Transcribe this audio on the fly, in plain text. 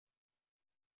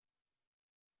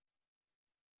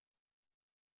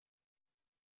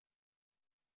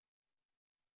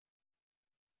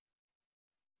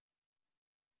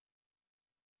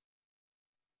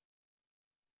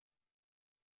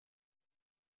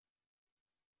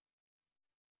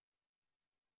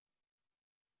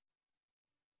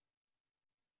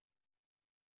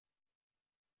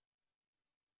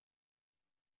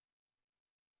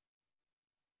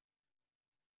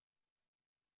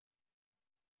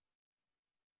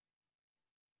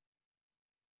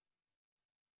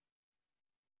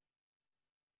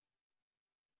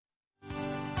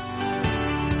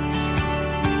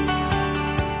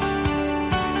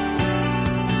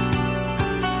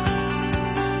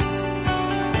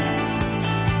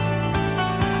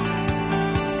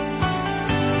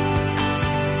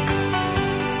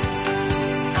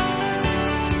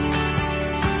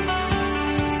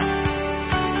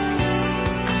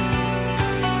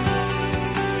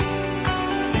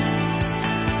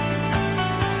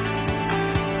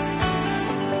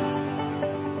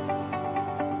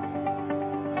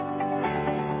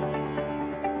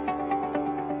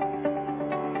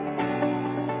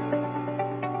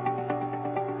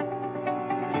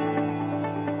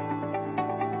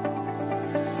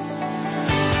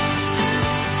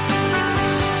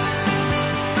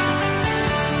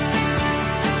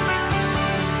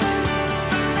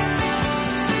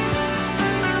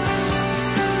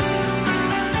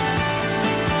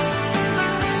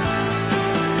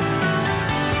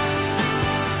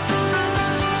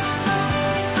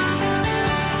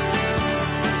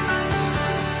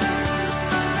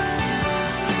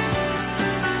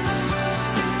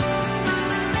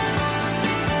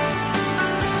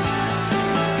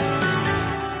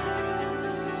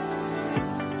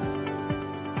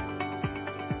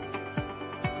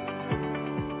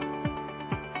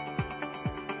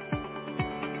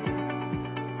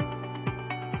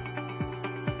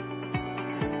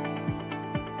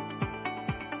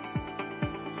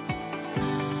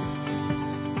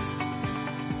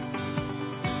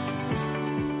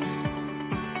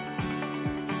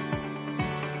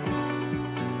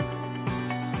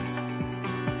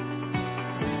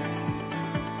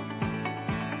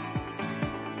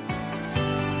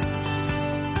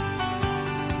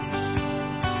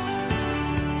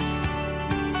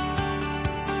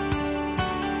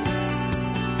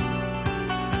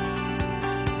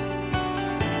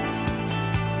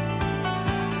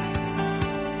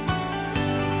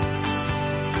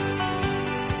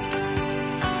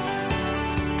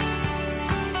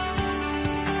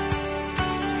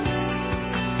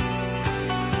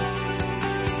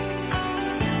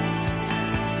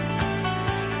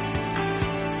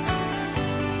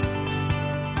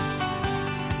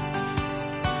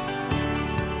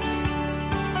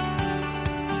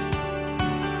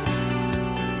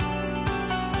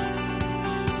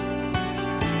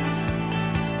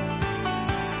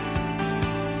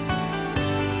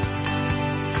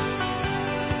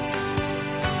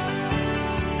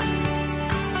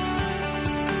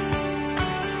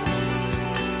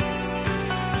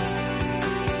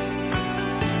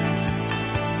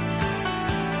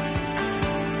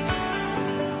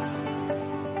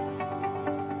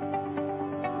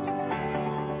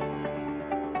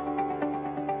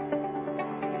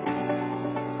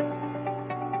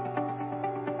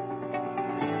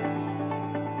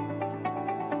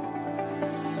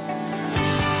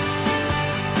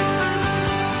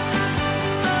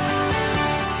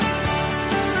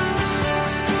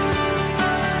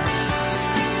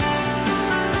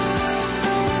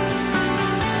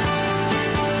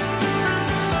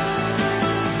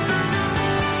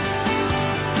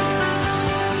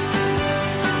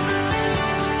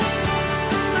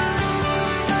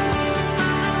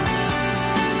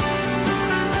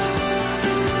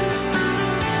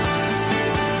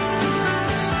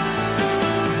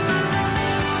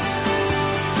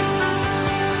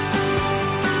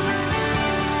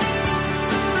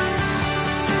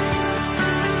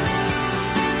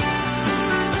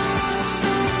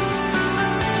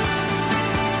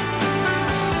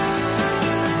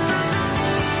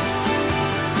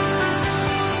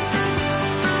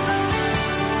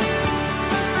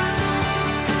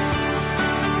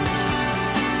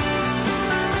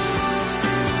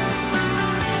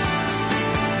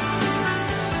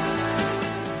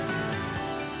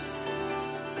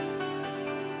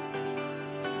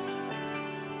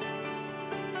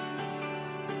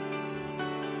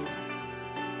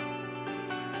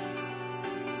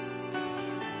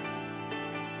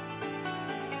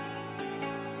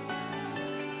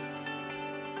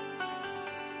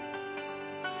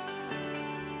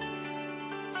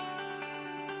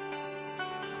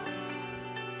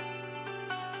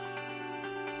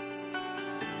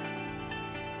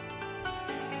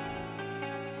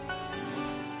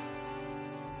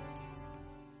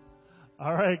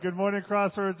All right. Good morning,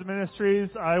 Crossroads Ministries.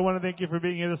 I want to thank you for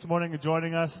being here this morning and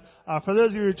joining us. For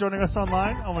those of you who are joining us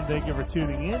online, I want to thank you for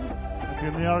tuning in. If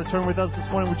you're in the auditorium with us this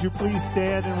morning, would you please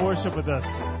stand and worship with us?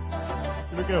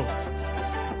 Here we go.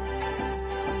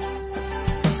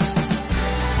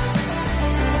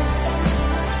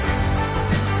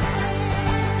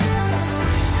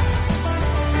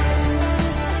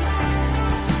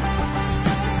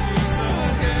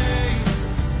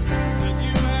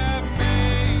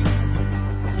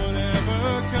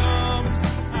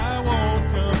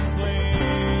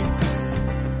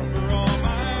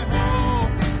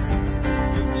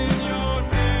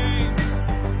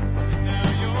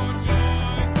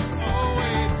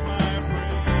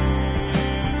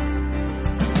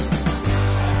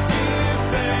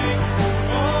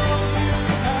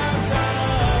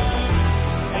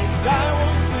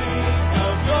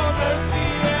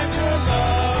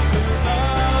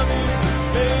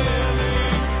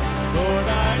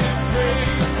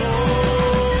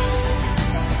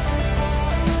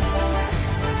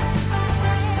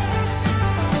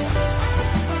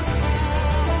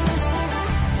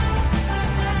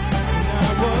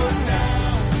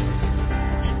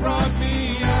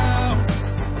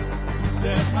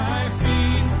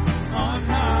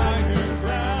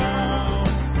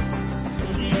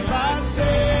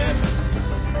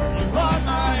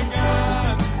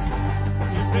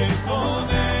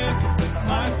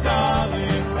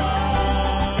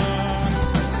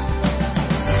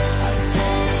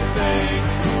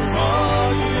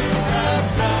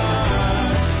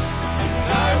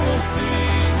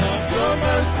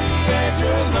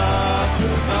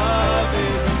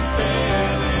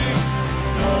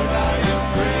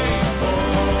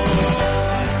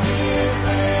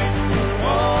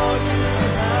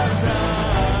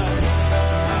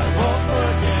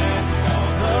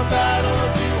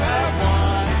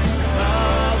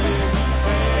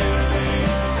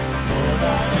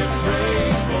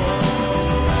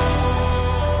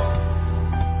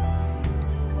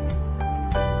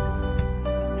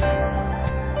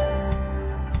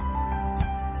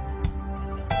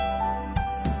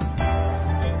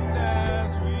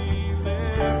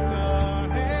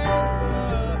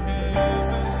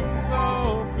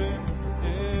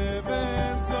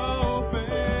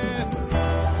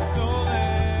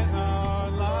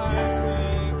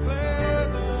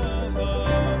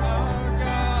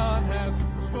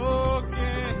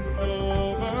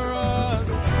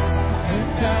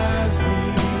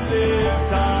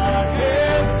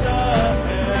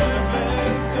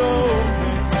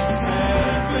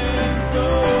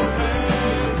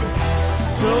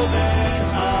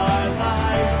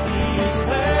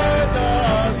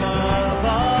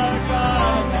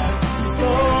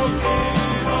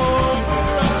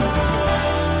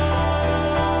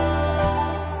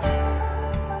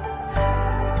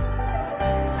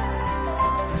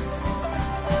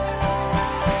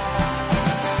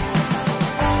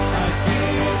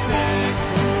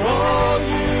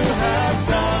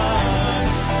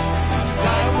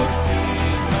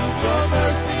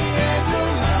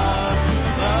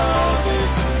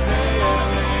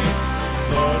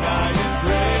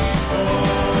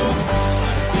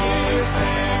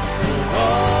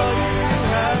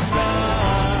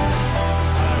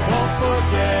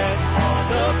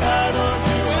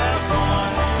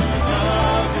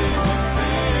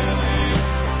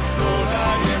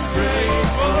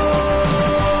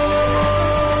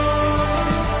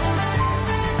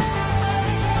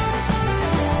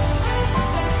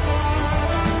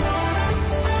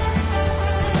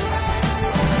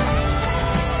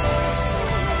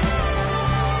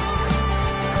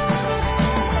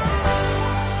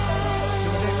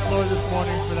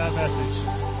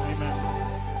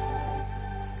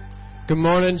 Good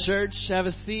morning, church. Have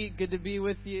a seat. Good to be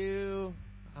with you.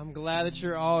 I'm glad that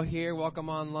you're all here. Welcome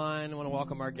online. I want to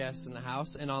welcome our guests in the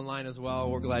house and online as well.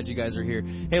 We're glad you guys are here.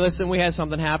 Hey, listen, we had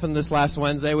something happen this last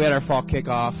Wednesday. We had our fall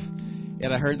kickoff,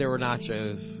 and I heard there were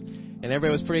nachos. And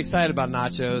everybody was pretty excited about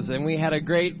nachos. And we had a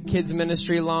great kids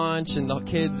ministry launch, and the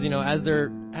kids,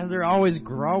 as they're always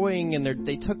growing, and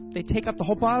they take up the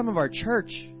whole bottom of our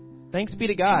church. Thanks be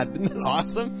to God. Isn't that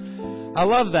awesome? I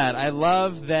love that. I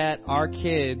love that our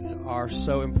kids are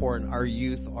so important. Our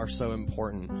youth are so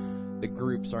important. The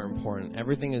groups are important.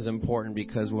 Everything is important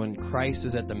because when Christ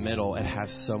is at the middle, it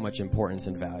has so much importance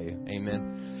and value.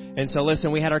 Amen. And so,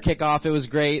 listen, we had our kickoff. It was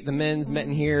great. The men's met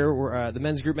in here. The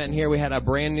men's group met in here. We had a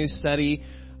brand new study,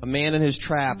 A Man and His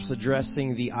Traps,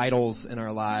 addressing the idols in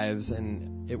our lives.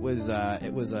 And it was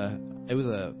a it was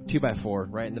a 2x4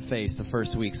 right in the face the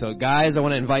first week. So guys, I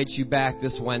want to invite you back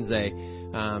this Wednesday.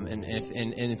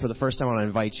 And for the first time, I want to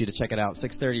invite you to check it out.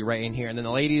 6:30 right in here. And then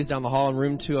the ladies down the hall in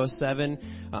room 207,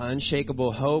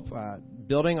 Unshakable Hope,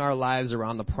 building our lives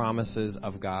around the promises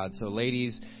of God. So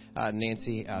ladies,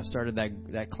 Nancy started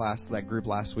that class, that group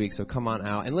last week. So come on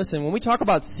out. And listen, when we talk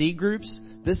about C groups,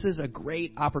 this is a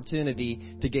great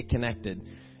opportunity to get connected.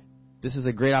 This is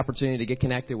a great opportunity to get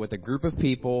connected with a group of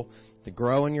people, to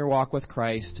grow in your walk with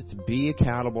Christ, to be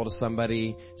accountable to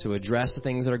somebody, to address the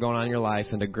things that are going on in your life,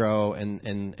 and to grow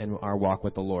in our walk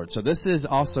with the Lord. So this is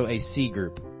also a C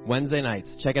group. Wednesday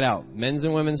nights. Check it out. Men's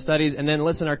and women's studies. And then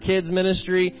listen, our kids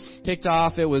ministry kicked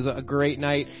off. It was a great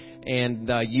night. And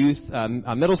youth,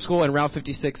 middle school and Route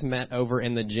 56 met over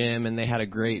in the gym, and they had a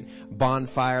great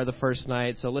bonfire the first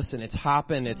night. So listen, it's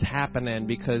hopping, it's happening,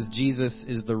 because Jesus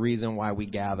is the reason why we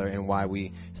gather and why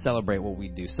we celebrate what we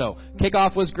do. So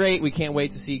kickoff was great. We can't wait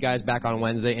to see you guys back on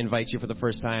Wednesday. Invite you for the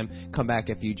first time. Come back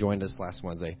if you joined us last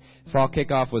Wednesday. Fall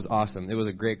kickoff was awesome. It was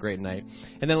a great, great night.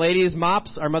 And then ladies,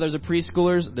 MOPS, our mothers of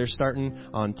preschoolers, they're starting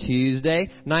on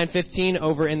Tuesday, 9:15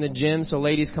 over in the gym. So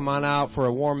ladies, come on out for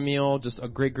a warm meal. Just a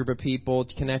great group of people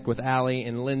to connect with Allie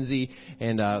and Lindsay,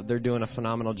 and they're doing a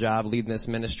phenomenal job leading this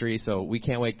ministry, so we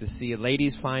can't wait to see you.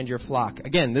 Ladies, find your flock.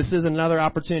 Again, this is another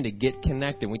opportunity to get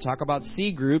connected. We talk about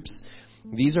C groups.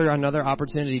 These are another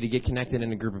opportunity to get connected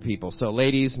in a group of people. So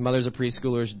ladies, mothers of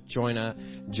preschoolers, join.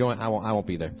 I won't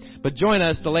be there, but join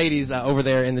us, the ladies, over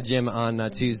there in the gym on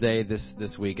Tuesday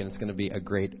this week, and it's going to be a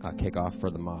great kickoff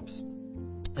for the MOPS.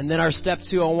 And then our Step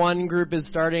 201 group is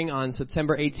starting on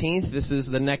September 18th. This is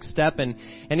the next step. And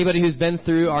anybody who's been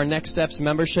through our Next Steps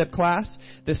membership class,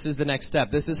 this is the next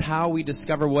step. This is how we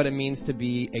discover what it means to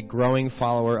be a growing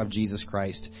follower of Jesus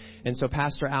Christ. And so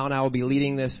Pastor Al and I will be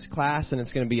leading this class, and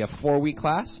it's going to be a 4-week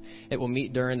class. It will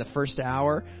meet during the first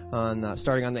hour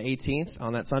starting on the 18th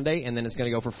on that Sunday, and then it's going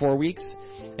to go for 4 weeks.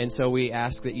 And so we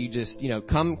ask that you just,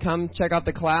 come check out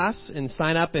the class and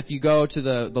sign up. If you go to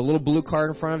the little blue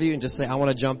card in front of you and just say, I want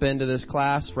to jump into this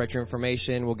class, write your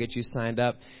information, we'll get you signed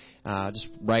up. Just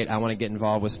write, I want to get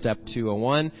involved with Step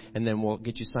 201, and then we'll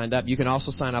get you signed up. You can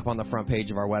also sign up on the front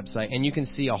page of our website, and you can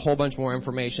see a whole bunch more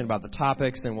information about the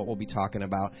topics and what we'll be talking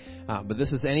about. But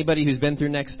this is anybody who's been through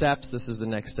Next Steps, this is the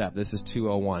next step. This is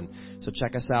 201. So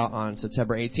check us out on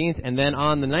September 18th. And then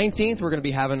on the 19th, we're going to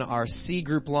be having our C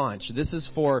group launch. This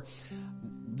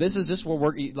is just where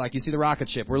we're, like you see the rocket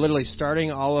ship. We're literally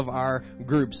starting all of our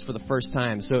groups for the first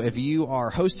time. So if you are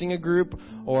hosting a group,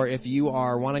 or if you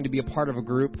are wanting to be a part of a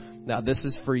group, now this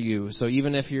is for you. So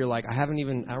even if you're like, I don't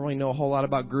really know a whole lot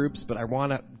about groups, but I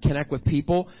want to connect with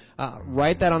people,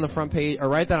 write that on the front page, or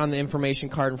write that on the information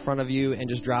card in front of you, and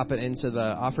just drop it into the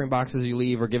offering boxes you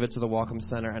leave, or give it to the Welcome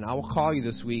Center. And I will call you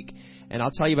this week, and I'll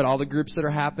tell you about all the groups that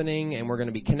are happening, and we're going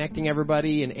to be connecting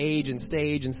everybody in age and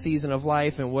stage and season of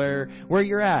life and where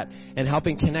you're at, and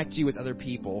helping connect you with other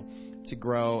people to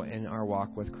grow in our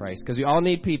walk with Christ. Because we all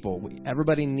need people.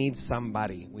 Everybody needs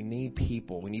somebody. We need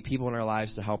people. We need people in our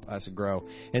lives to help us grow.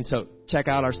 And so check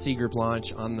out our C group launch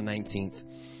on the 19th.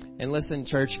 And listen,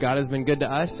 church, God has been good to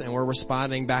us, and we're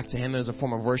responding back to Him as a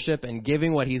form of worship and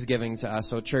giving what He's giving to us.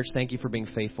 So, church, thank you for being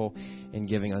faithful in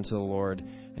giving unto the Lord.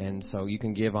 And so you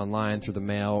can give online through the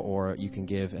mail, or you can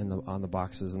give on the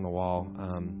boxes in the wall,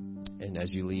 and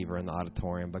as you leave, or in the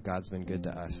auditorium. But God's been good to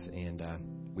us, and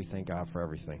we thank God for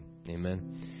everything.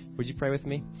 Amen. Would you pray with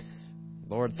me?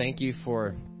 Lord, thank you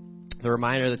for the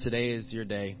reminder that today is your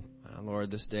day.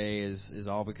 Lord, this day is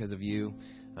all because of you.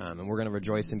 And we're going to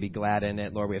rejoice and be glad in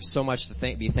it. Lord, we have so much to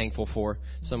be thankful for,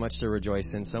 so much to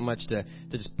rejoice in, so much to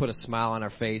just put a smile on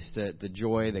our face, to the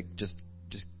joy that just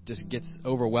gets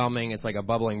overwhelming. It's like a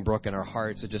bubbling brook in our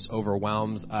hearts. It just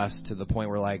overwhelms us to the point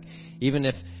where, like, even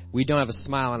if we don't have a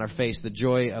smile on our face, the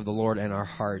joy of the Lord in our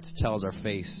hearts tells our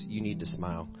face, you need to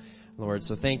smile. Lord,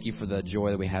 so thank you for the joy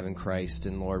that we have in Christ.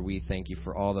 And Lord, we thank you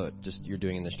for all that just you're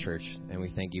doing in this church. And we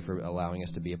thank you for allowing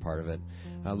us to be a part of it.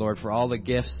 Lord, for all the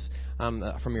gifts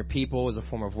from your people as a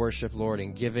form of worship, Lord,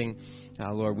 and giving.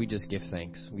 Lord, we just give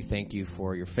thanks. We thank you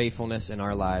for your faithfulness in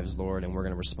our lives, Lord, and we're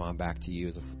going to respond back to you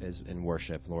as in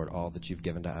worship, Lord, all that you've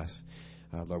given to us.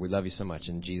 Lord, we love you so much.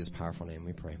 In Jesus' powerful name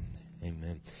we pray.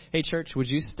 Amen. Hey, church, would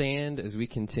you stand as we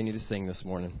continue to sing this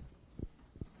morning?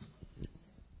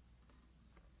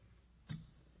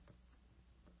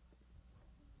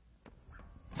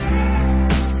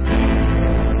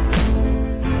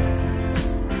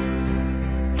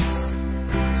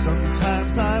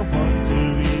 Sometimes I wonder,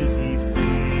 is He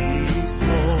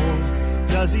faithful?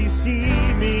 Does He see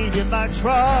me in my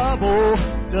trouble?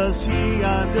 Does He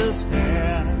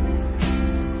understand?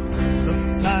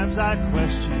 Sometimes I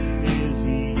question, is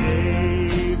He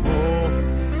able Oh,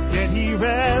 can He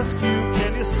rescue?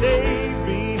 Can He save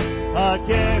me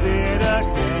again and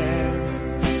again?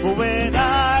 But when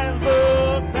I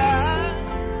look back,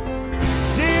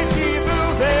 did He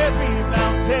move every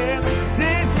mountain?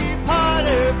 Did He part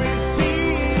every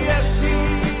sea? Yes, He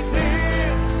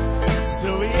did.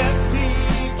 So yes, He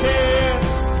can.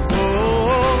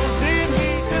 Oh, did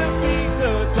He defeat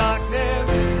the darkness?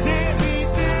 Did He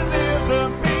deliver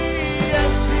me?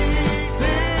 Yes, He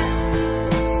did.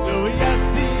 So yes,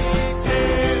 He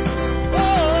can.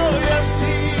 Oh, yes,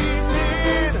 He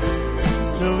did.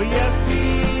 So yes, He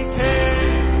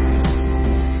can.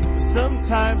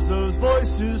 Sometimes those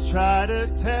voices try to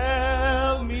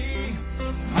tell me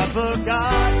I've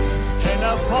forgotten and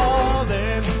I've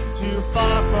fallen too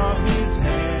far from His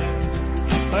hands.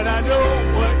 But I know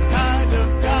what kind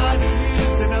of God He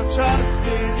is, and I'm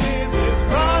trusting in His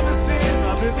promises.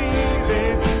 I'm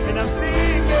believing and I'm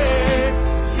singing,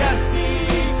 yes, He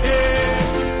can.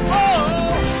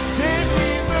 Oh, did He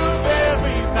move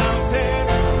every mountain?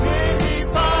 Did He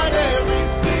part every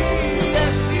sea?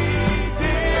 Yes, He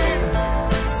did.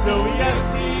 So yes,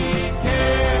 He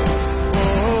can.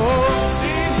 Oh,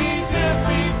 did He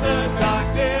defeat the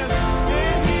darkness?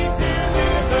 Did He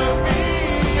deliver me?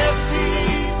 Yes, He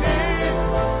did.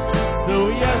 So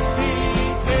yes, He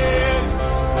can.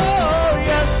 Oh,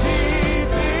 yes, He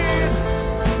did.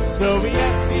 So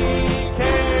yes, He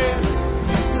can.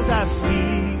 'Cause I've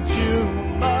seen too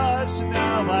much,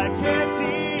 now I can't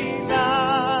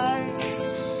deny.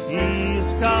 He's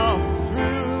come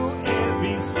through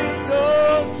every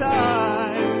single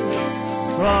time.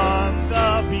 From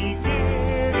the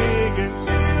beginning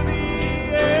until the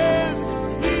end,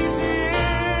 He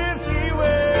did, He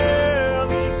will,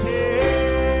 He can.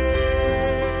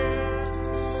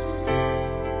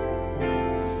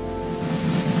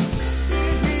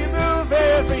 Did He move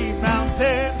every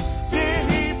mountain? Did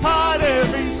He part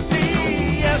every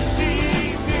sea? Yes, He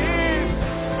did.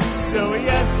 So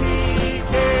yes, He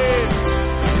can.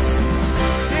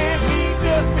 Did He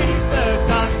defeat the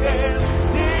darkness?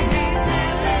 Did He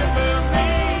deliver me?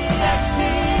 Yes,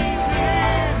 He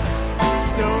did.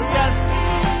 So yes, He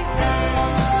can.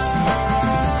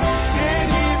 Did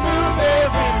He move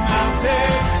every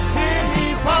mountain? Did He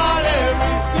part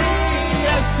every sea?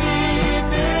 Yes, He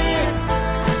did.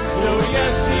 So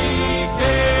yes, He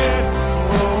can.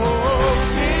 Oh,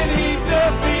 did He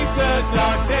defeat the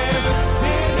darkness?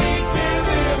 Did He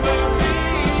deliver me?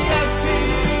 Yes, He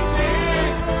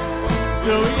did.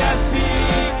 So yes, He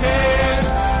can.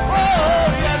 Oh,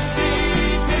 yes, He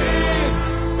did.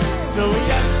 So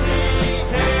yes, He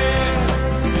can.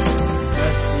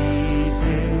 Yes, He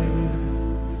did.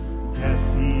 Yes,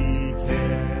 He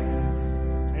can.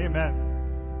 Amen.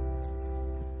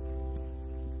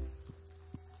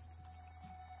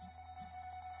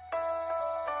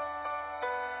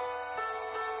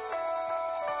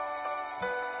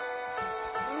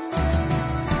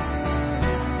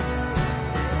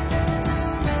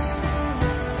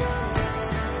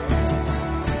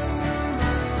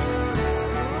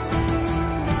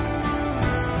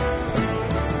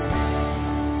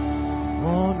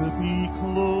 Wanna be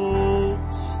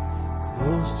close,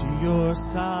 close to your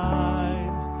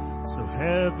side. So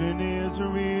heaven is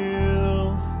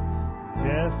real,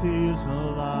 death is a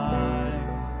lie.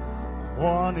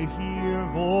 Wanna hear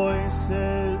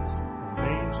voices of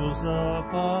angels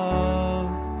above,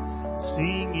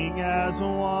 singing as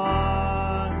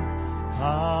one.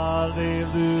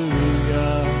 Hallelujah.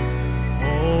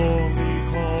 Holy,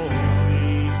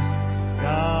 holy,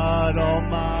 God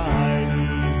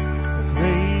Almighty, the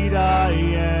great I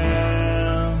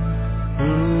am,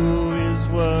 who is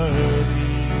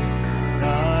worthy,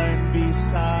 none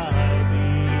beside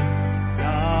me,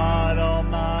 God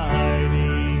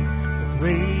Almighty, the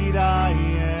great I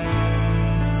am.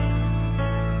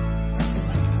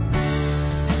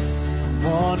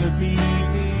 Wanna be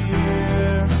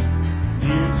near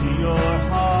to your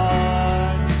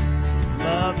heart,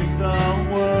 loving the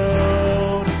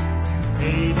world,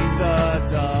 hating the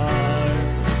dark.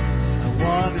 I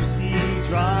want to see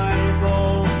dry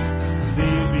bones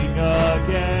living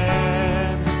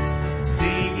again,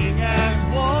 singing as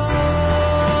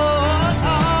one.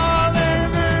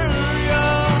 Hallelujah.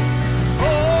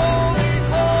 Holy,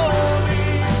 holy,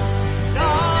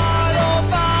 God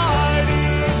Almighty,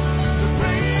 the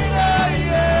great I am.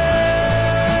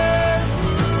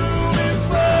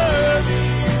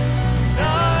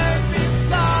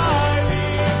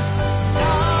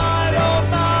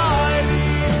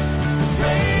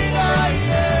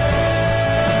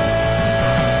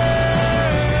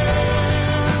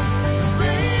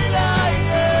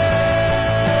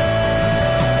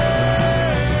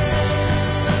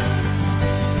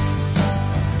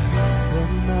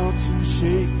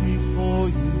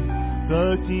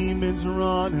 demons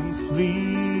run and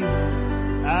flee.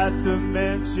 At the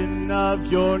mention of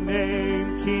your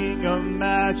name, King of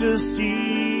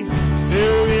majesty,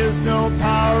 there is no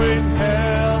power in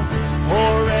hell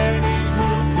or any who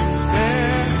can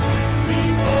stand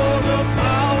before the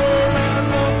power and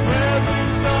the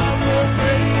presence of the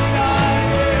great I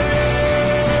am.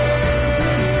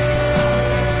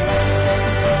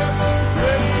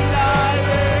 Great I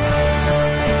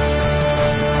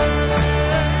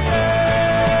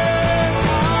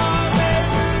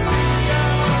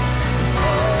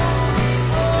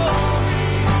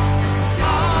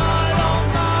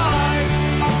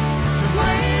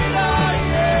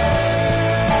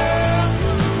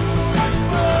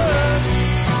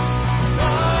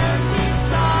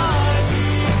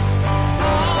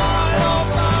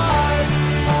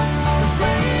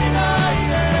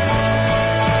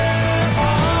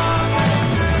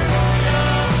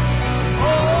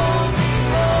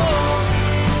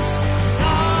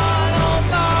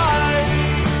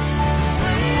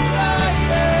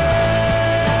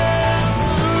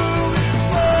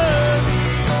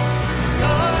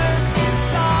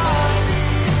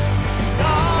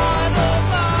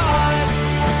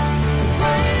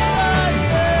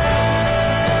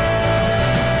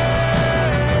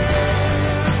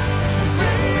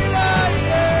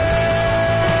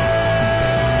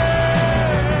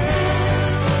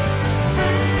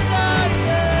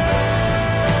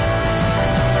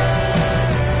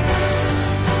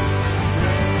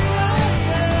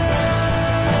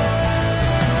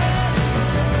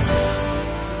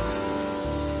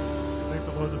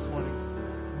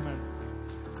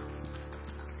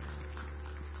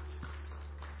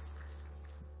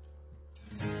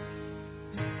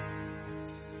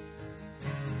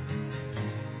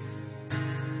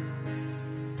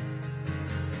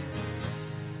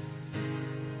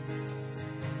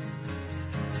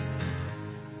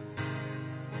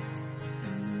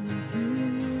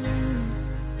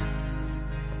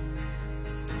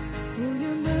Oh,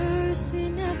 your mercy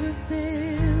never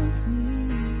fails me.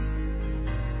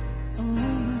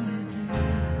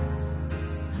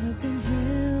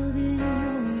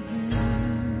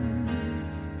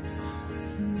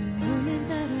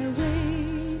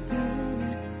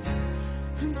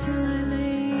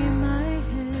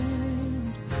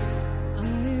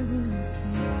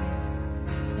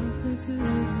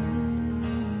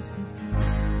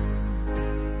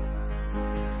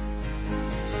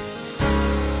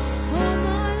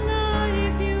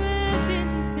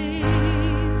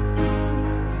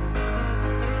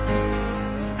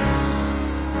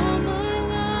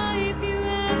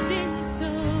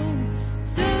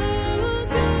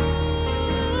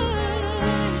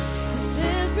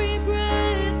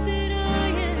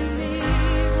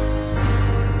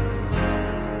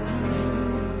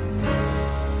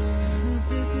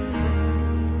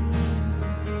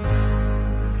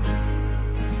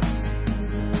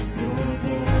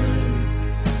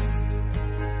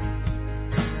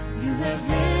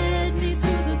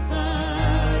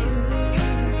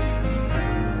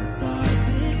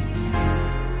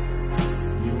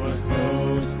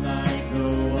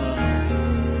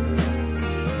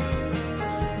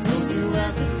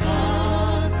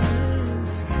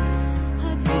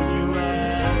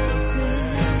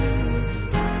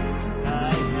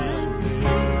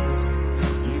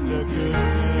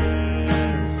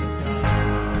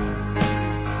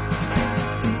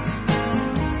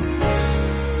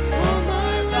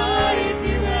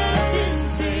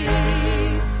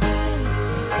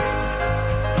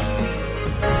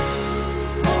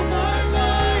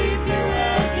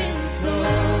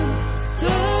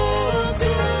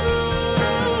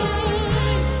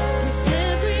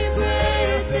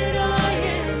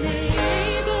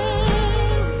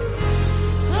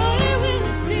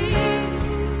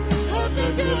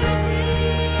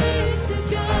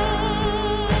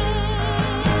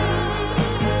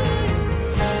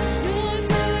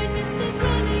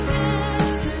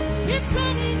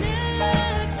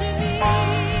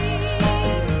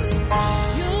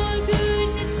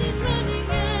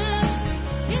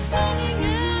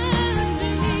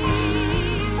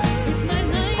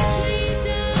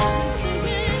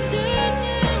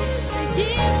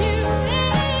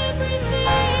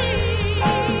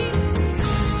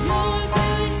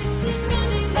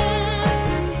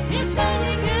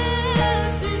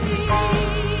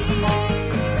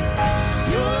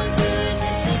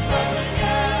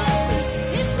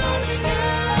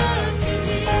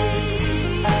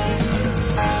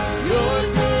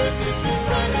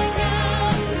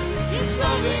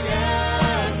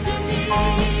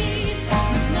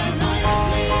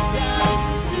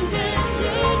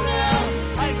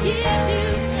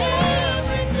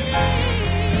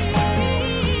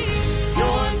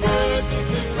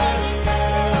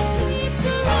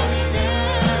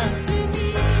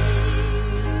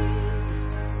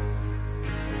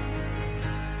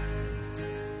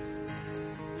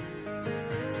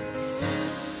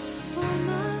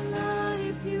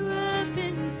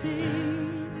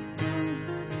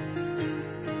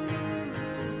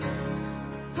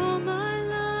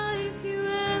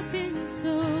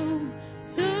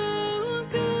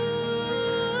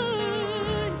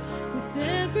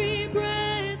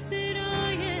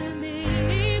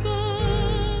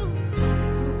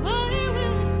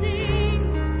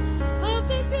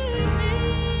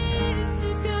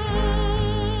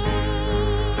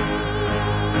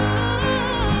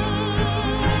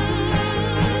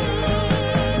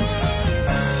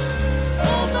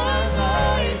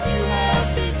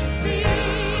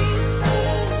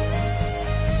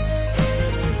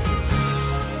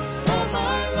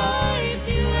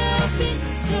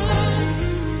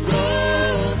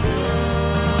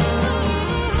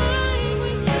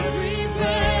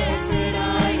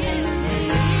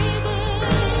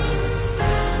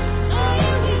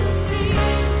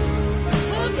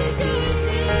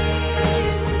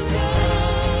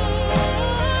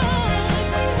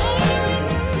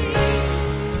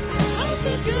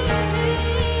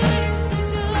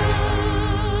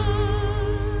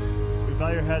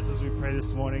 heads as we pray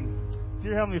this morning.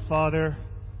 Dear Heavenly Father,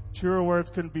 truer words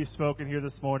couldn't be spoken here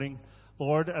this morning.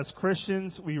 Lord, as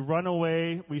Christians, we run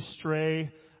away, we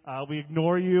stray, we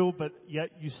ignore you, but yet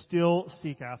you still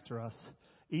seek after us.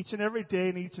 Each and every day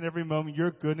and each and every moment,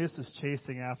 your goodness is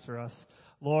chasing after us.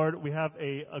 Lord, we have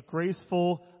a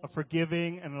graceful, a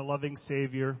forgiving, and a loving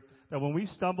Savior, that when we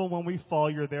stumble, when we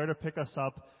fall, you're there to pick us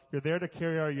up, you're there to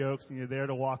carry our yokes, and you're there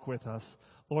to walk with us.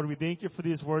 Lord, we thank you for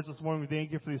these words this morning. We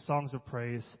thank you for these songs of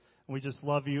praise. And we just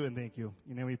love you and thank you.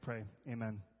 In your name we pray.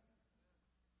 Amen.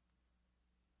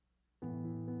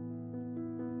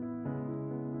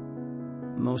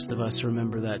 Most of us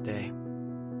remember that day.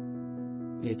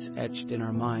 It's etched in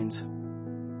our minds,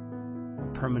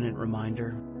 a permanent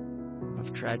reminder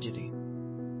of tragedy.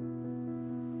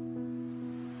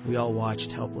 We all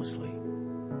watched helplessly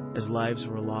as lives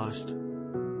were lost,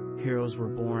 heroes were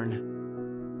born,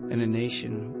 and a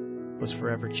nation was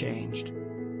forever changed.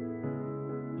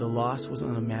 The loss was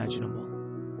unimaginable,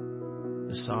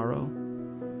 the sorrow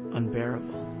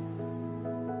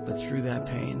unbearable. But through that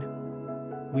pain,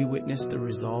 we witnessed the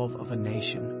resolve of a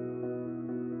nation.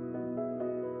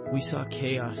 We saw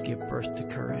chaos give birth to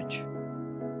courage,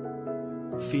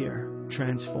 fear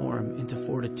transform into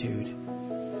fortitude,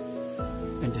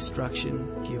 and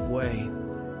destruction give way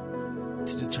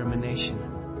to determination.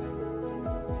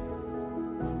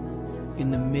 In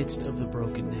the midst of the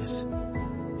brokenness,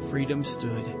 freedom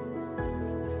stood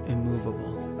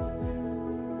immovable.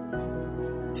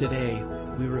 Today,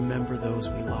 we remember those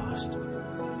we lost.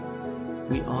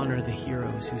 We honor the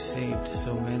heroes who saved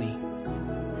so many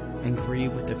and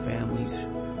grieve with the families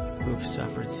who have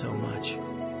suffered so much.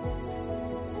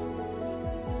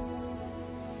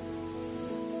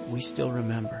 We still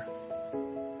remember,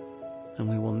 and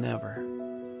we will never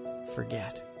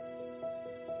forget.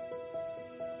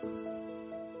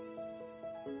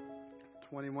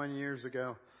 21 years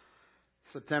ago,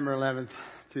 September 11th,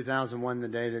 2001, the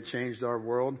day that changed our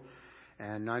world,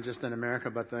 and not just in America,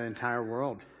 but the entire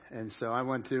world. And so I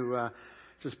want to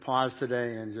just pause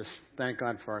today and just thank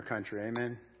God for our country.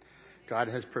 Amen. God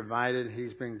has provided.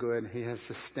 He's been good. He has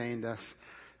sustained us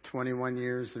 21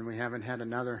 years, and we haven't had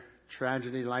another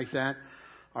tragedy like that.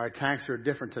 Our attacks are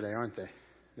different today, aren't they?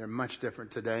 They're much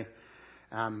different today.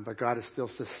 But God is still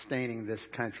sustaining this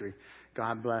country.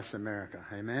 God bless America.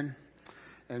 Amen.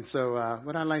 And so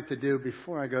what I'd like to do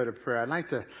before I go to prayer, I'd like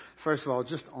to, first of all,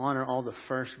 just honor all the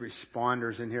first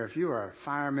responders in here. If you are a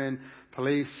fireman,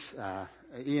 police,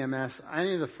 EMS,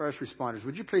 any of the first responders,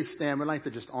 would you please stand? We'd like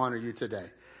to just honor you today.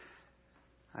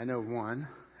 I know one.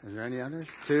 Is there any others?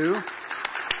 Two?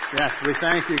 Yes, we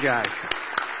thank you guys.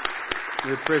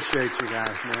 We appreciate you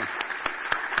guys, man.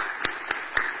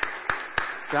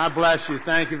 God bless you.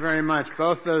 Thank you very much.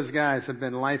 Both those guys have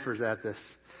been lifers at this.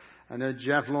 I know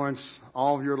Jeff Lawrence,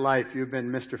 all of your life, you've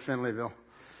been Mr. Finleyville.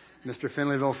 Mr.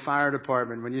 Finleyville Fire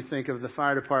Department. When you think of the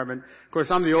fire department, of course,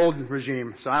 I'm the old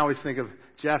regime, so I always think of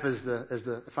Jeff as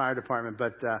the fire department.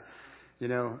 But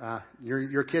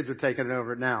your kids are taking it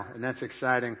over now, and that's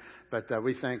exciting. But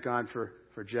we thank God for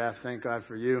Jeff. Thank God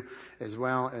for you as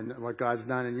well, and what God's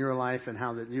done in your life, and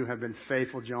how that you have been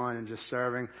faithful, John, and just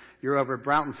serving. You're over at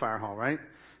Broughton Fire Hall, right?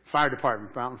 Fire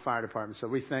Department, Broughton Fire Department. So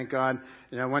we thank God.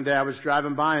 One day I was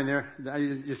driving by, and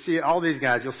you see all these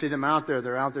guys. You'll see them out there.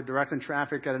 They're out there directing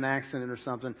traffic at an accident or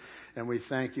something. And we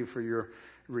thank you for your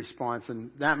response.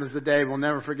 And that was the day we'll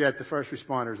never forget, the first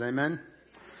responders. Amen.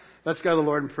 Let's go to the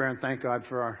Lord in prayer and thank God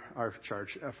for our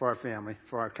church, for our family,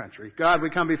 for our country. God, we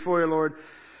come before you, Lord.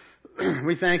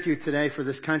 We thank you today for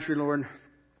this country, Lord.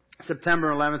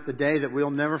 September 11th, the day that we'll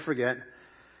never forget,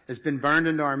 has been burned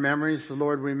into our memories. So,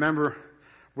 Lord, remember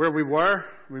where we were.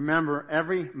 Remember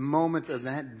every moment of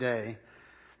that day.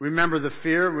 Remember the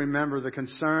fear. Remember the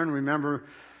concern. Remember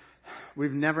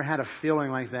we've never had a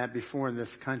feeling like that before in this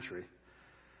country.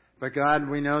 But God,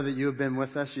 we know that you have been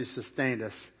with us. You sustained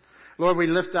us. Lord, we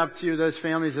lift up to you those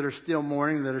families that are still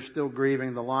mourning, that are still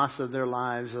grieving the loss of their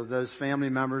lives, of those family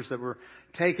members that were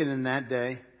taken in that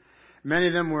day. Many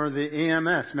of them were the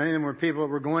EMS. Many of them were people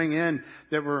that were going in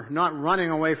that were not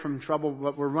running away from trouble,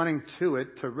 but were running to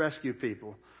it to rescue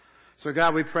people. So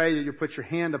God, we pray that you put your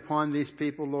hand upon these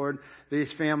people, Lord,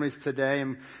 these families today.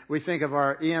 And we think of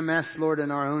our EMS, Lord,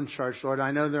 in our own church, Lord. I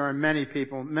know there are many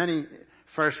people, many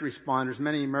first responders,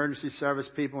 many emergency service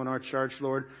people in our church,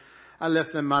 Lord. I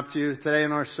lift them up to you today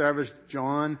in our service,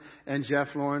 John and Jeff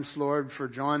Lawrence, Lord. For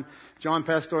John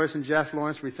Pastoris and Jeff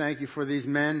Lawrence, we thank you for these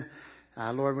men.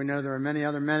 Lord, we know there are many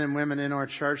other men and women in our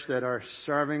church that are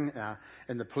serving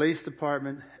in the police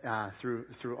department,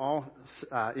 through all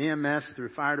EMS, through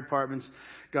fire departments.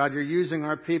 God, you're using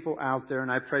our people out there,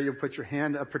 and I pray you'll put your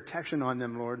hand of protection on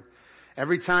them, Lord.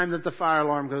 Every time that the fire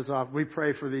alarm goes off, we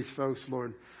pray for these folks,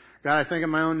 Lord. God, I think of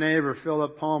my own neighbor,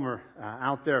 Philip Palmer,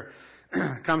 out there.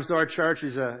 Comes to our church.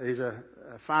 He's a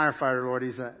firefighter, Lord.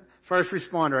 He's a first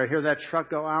responder. I hear that truck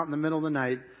go out in the middle of the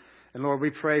night. And Lord, we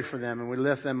pray for them and we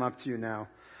lift them up to you now.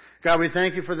 God, we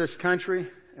thank you for this country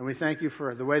and we thank you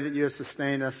for the way that you have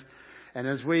sustained us. And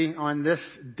as we, on this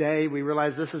day, we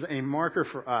realize this is a marker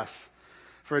for us.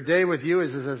 For a day with you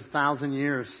is as 1,000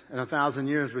 years, and 1,000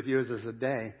 years with you is as a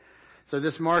day. So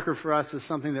this marker for us is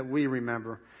something that we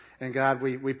remember. And God,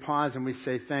 we pause and we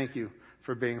say thank you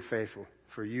for being faithful.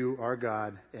 For you are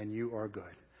God and you are good.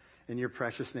 In your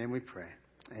precious name we pray.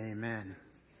 Amen.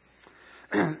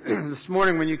 This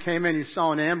morning when you came in, you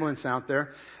saw an ambulance out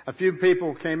there. A few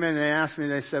people came in and they asked me,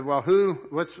 they said, well, who's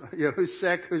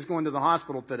sick? Who's going to the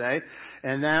hospital today?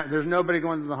 And there's nobody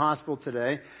going to the hospital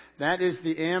today. That is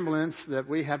the ambulance that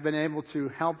we have been able to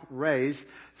help raise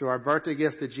through our Birthday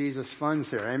Gift to Jesus funds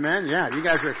here. Amen? Yeah, you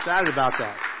guys are excited about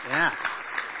that. Yeah.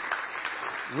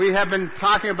 We have been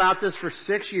talking about this for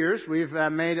 6 years.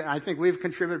 I think we've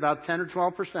contributed about 10 or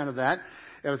 12% of that.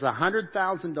 It was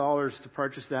 $100,000 to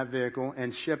purchase that vehicle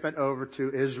and ship it over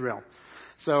to Israel.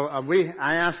 So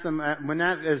I asked them when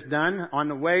that is done on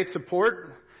the way to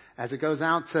port, as it goes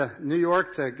out to New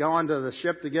York to go onto the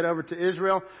ship to get over to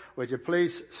Israel, would you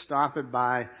please stop it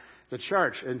by the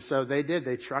church? And so they did.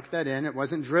 They trucked that in. It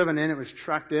wasn't driven in. It was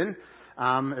trucked in. It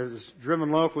was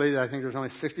driven locally. I think there's only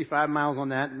 65 miles on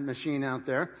that machine out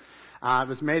there. It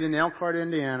was made in Elkhart,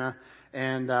 Indiana.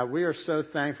 And we are so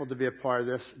thankful to be a part of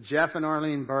this. Jeff and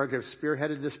Arlene Berg have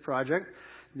spearheaded this project.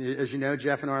 As you know,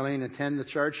 Jeff and Arlene attend the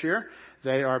church here.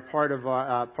 They are part of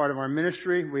our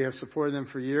ministry. We have supported them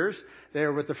for years. They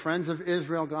are with the Friends of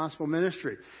Israel Gospel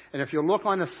Ministry. And if you look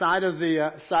on the side of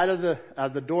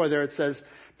the door there, it says,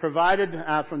 provided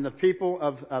from the people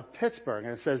of Pittsburgh.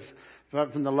 And it says,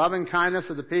 from the loving kindness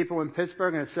of the people in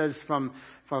Pittsburgh, and it says from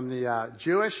the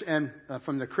Jewish and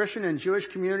from the Christian and Jewish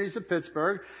communities of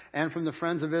Pittsburgh, and from the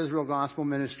Friends of Israel Gospel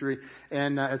Ministry.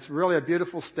 And it's really a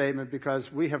beautiful statement because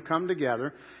we have come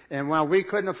together, and while we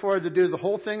couldn't afford to do the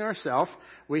whole thing ourselves,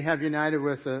 we have united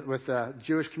with the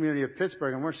Jewish community of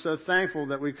Pittsburgh, and we're so thankful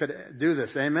that we could do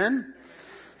this. Amen.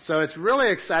 So it's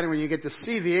really exciting when you get to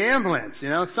see the ambulance. You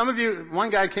know, some of you, one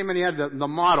guy came in, he had the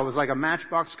model. It was like a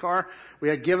Matchbox car. We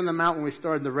had given them out when we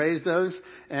started to raise those.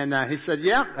 And he said,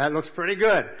 yeah, that looks pretty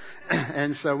good.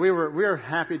 And so we were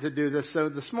happy to do this. So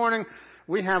this morning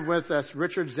we have with us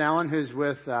Richard Zallen, who's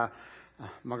with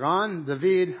Magan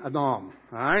David Adam.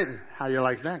 All right? How do you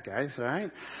like that, guys? All right?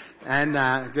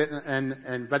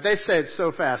 But they say it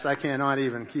so fast I cannot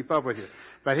even keep up with you.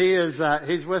 But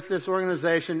he's with this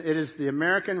organization. It is the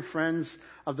American Friends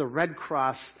of the Red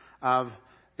Cross of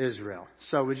Israel.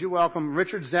 So would you welcome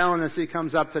Richard Zallen as he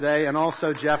comes up today, and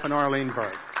also Jeff and Arlene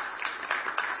Berg.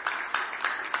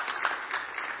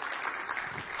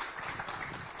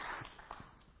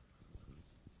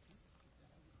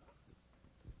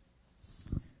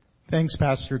 Thanks,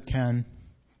 Pastor Ken.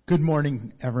 Good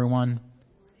morning, everyone.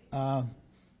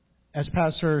 As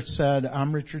Pastor said,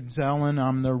 I'm Richard Zallen.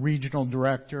 I'm the Regional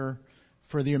Director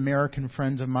for the American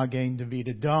Friends of Magen David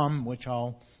Adom, which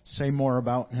I'll say more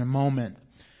about in a moment.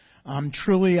 I'm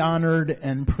truly honored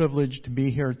and privileged to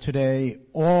be here today.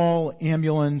 All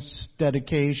ambulance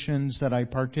dedications that I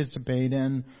participate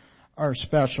in are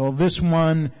special. This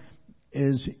one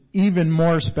is even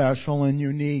more special and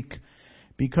unique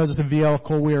because the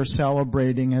vehicle we are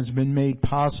celebrating has been made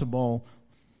possible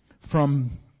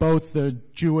from both the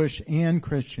Jewish and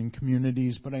Christian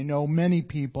communities, but I know many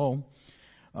people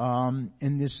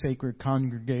in this sacred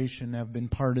congregation have been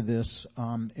part of this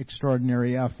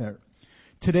extraordinary effort.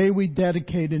 Today we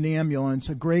dedicate an ambulance,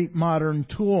 a great modern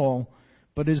tool,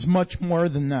 but is much more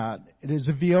than that. It is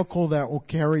a vehicle that will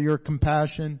carry your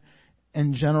compassion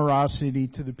and generosity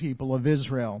to the people of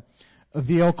Israel. A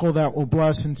vehicle that will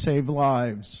bless and save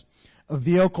lives. A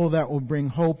vehicle that will bring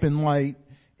hope and light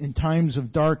in times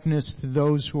of darkness to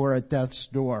those who are at death's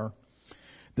door.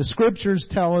 The scriptures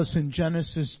tell us in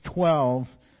Genesis 12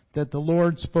 that the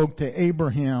Lord spoke to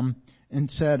Abraham and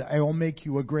said, I will make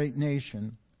you a great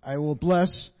nation. I will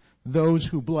bless those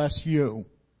who bless you.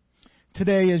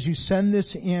 Today, as you send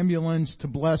this ambulance to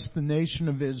bless the nation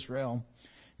of Israel,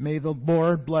 may the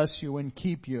Lord bless you and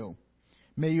keep you.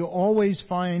 May you always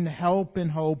find help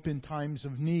and hope in times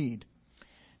of need.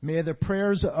 May the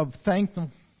prayers of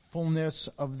thankfulness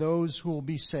of those who will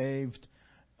be saved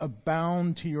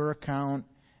abound to your account,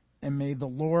 and may the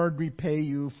Lord repay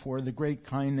you for the great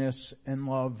kindness and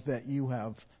love that you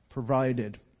have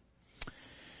provided.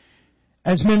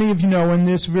 As many of you know, in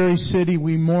this very city,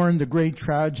 we mourned a great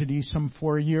tragedy some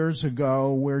 4 years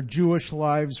ago where Jewish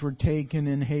lives were taken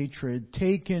in hatred,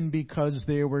 taken because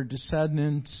they were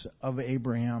descendants of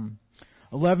Abraham.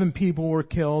 11 people were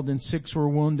killed and 6 were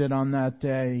wounded on that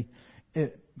day.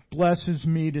 It blesses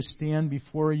me to stand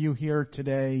before you here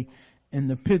today in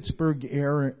the Pittsburgh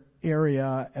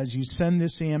area as you send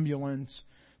this ambulance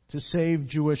to save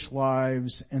Jewish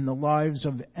lives and the lives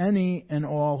of any and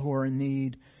all who are in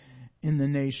need in the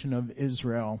nation of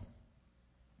Israel.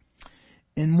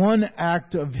 In one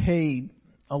act of hate,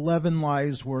 11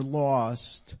 lives were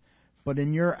lost, but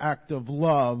in your act of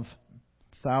love,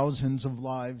 thousands of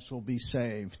lives will be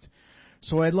saved.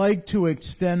 So I'd like to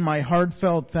extend my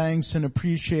heartfelt thanks and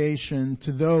appreciation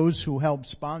to those who helped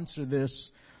sponsor this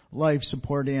life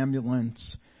support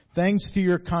ambulance. Thanks to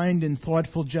your kind and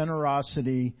thoughtful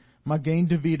generosity, Magen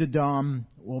David Adom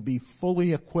will be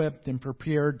fully equipped and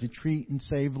prepared to treat and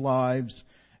save lives.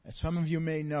 As some of you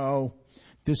may know,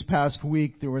 this past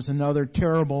week there was another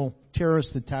terrible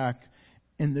terrorist attack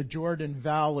in the Jordan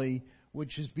Valley,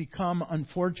 which has become,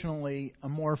 unfortunately, a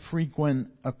more frequent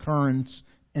occurrence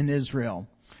in Israel,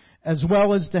 as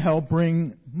well as to help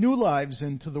bring new lives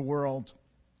into the world.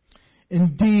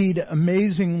 Indeed,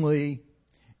 amazingly,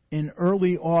 in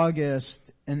early August,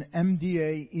 an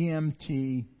MDA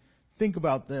EMT, think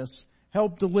about this,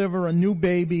 helped deliver a new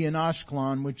baby in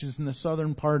Ashkelon, which is in the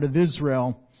southern part of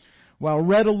Israel, while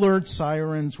red alert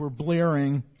sirens were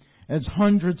blaring as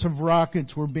hundreds of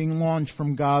rockets were being launched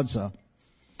from Gaza.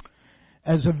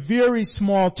 As a very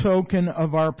small token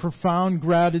of our profound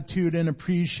gratitude and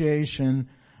appreciation,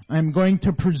 I'm going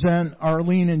to present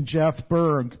Arlene and Jeff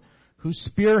Berg, who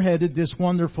spearheaded this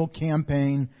wonderful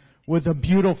campaign, with a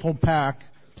beautiful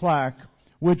plaque,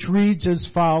 which reads as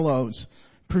follows: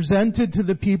 presented to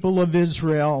the people of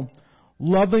Israel,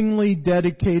 lovingly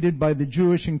dedicated by the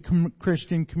Jewish and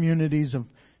Christian communities of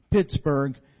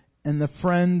Pittsburgh and the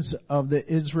Friends of the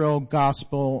Israel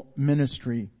Gospel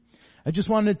Ministry. I just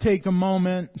want to take a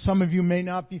moment. Some of you may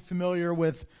not be familiar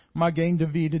with Magen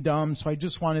David Adom, so I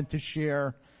just wanted to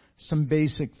share some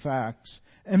basic facts.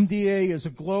 MDA is a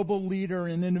global leader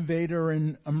and innovator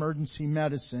in emergency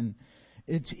medicine.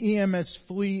 Its EMS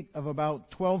fleet of about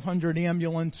 1,200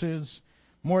 ambulances,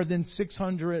 more than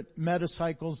 600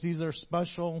 metacycles. These are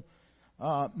special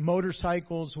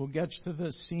motorcycles will get you to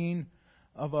the scene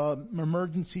of an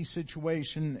emergency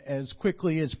situation as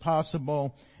quickly as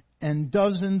possible. And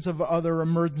dozens of other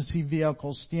emergency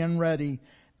vehicles stand ready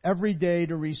every day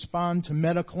to respond to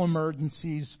medical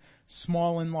emergencies,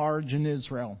 small and large, in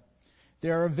Israel. They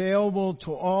are available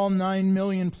to all 9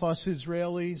 million plus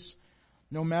Israelis,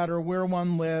 no matter where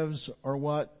one lives or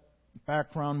what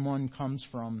background one comes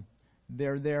from.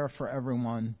 They're there for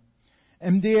everyone.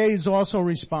 MDA is also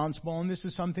responsible, and this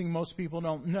is something most people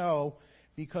don't know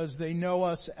because they know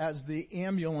us as the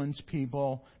ambulance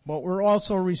people, but we're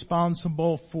also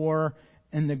responsible for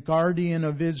and the guardian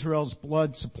of Israel's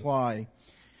blood supply.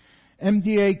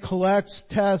 MDA collects,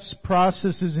 tests,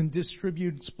 processes, and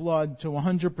distributes blood to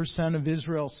 100% of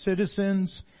Israel's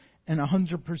citizens and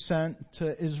 100%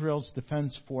 to Israel's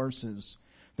defense forces.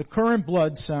 The current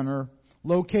blood center,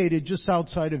 located just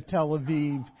outside of Tel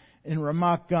Aviv in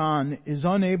Ramat Gan, is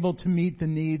unable to meet the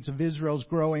needs of Israel's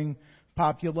growing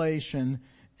population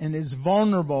and is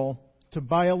vulnerable to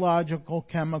biological,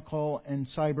 chemical, and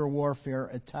cyber warfare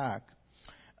attack.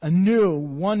 A new,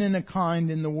 one-in-a-kind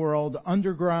in the world,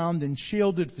 underground and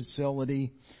shielded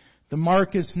facility, the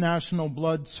Marcus National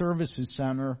Blood Services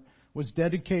Center, was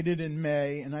dedicated in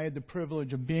May, and I had the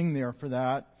privilege of being there for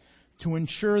that, to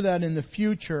ensure that in the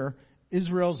future,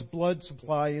 Israel's blood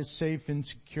supply is safe and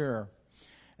secure.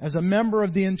 As a member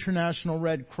of the International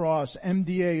Red Cross,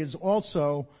 MDA is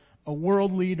also a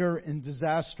world leader in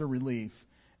disaster relief.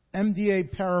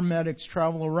 MDA paramedics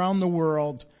travel around the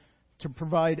world to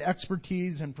provide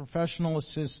expertise and professional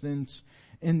assistance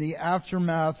in the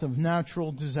aftermath of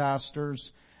natural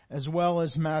disasters as well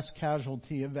as mass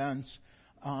casualty events.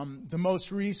 The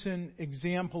most recent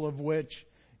example of which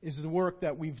is the work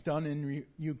that we've done in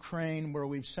Ukraine, where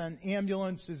we've sent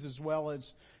ambulances as well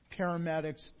as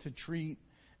paramedics to treat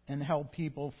and help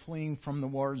people fleeing from the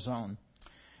war zone.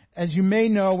 As you may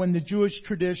know, in the Jewish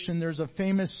tradition, there's a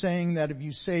famous saying that if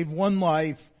you save one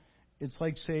life, it's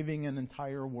like saving an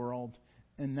entire world.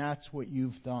 And that's what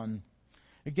you've done.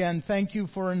 Again, thank you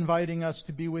for inviting us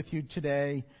to be with you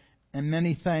today. And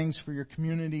many thanks for your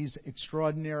community's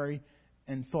extraordinary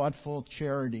and thoughtful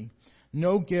charity.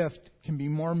 No gift can be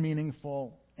more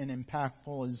meaningful and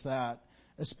impactful as that,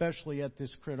 especially at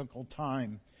this critical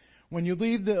time. When you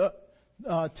leave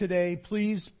today,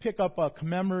 please pick up a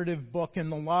commemorative book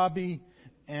in the lobby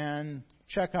and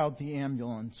check out the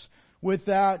ambulance. With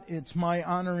that, it's my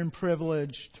honor and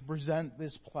privilege to present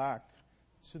this plaque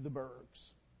to the Bergs.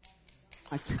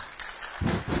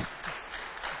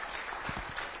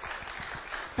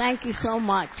 Thank you so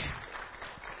much.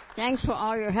 Thanks for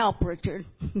all your help, Richard.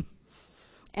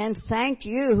 And thank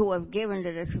you who have given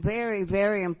to this very,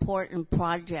 very important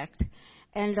project.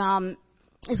 And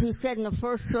as we said in the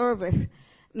first service,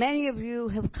 many of you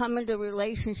have come into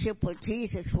relationship with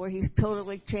Jesus where He's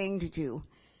totally changed you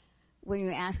when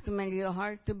you asked Him into your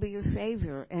heart to be your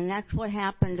Savior. And that's what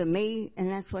happened to me, and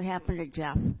that's what happened to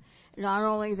Jeff. Not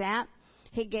only that,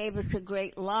 He gave us a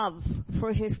great love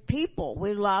for His people.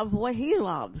 We love what He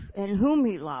loves and whom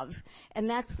He loves. And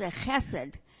that's the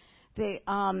chesed, the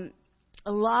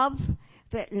love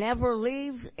that never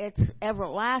leaves. It's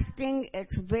everlasting.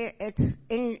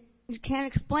 You can't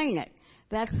explain it.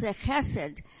 That's the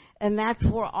chesed. And that's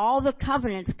where all the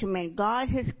covenants come in. God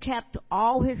has kept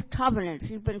all His covenants.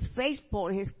 He's been faithful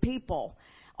to His people.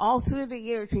 All through the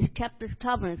years, He's kept His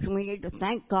covenants. And we need to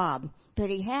thank God that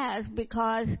He has,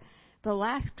 because the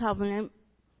last covenant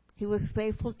He was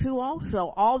faithful to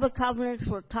also. All the covenants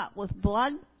were cut with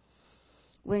blood.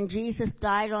 When Jesus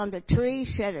died on the tree,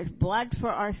 shed His blood for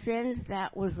our sins,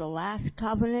 that was the last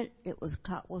covenant. It was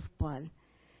cut with blood.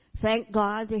 Thank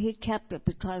God that He kept it,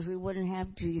 because we wouldn't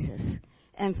have Jesus.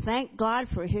 And thank God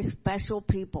for His special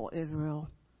people, Israel.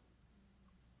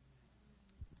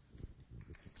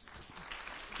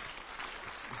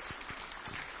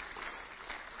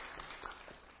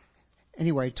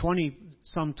 Anyway, 20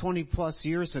 plus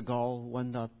years ago,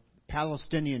 when the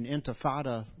Palestinian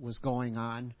Intifada was going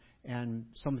on, and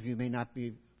some of you may not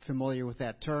be familiar with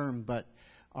that term, but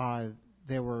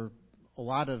there were a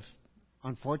lot of,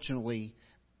 unfortunately,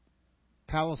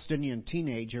 Palestinian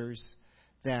teenagers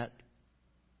that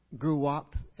grew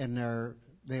up and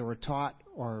they were taught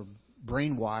or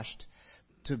brainwashed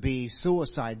to be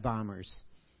suicide bombers.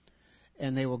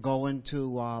 And they would go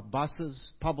into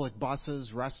buses, public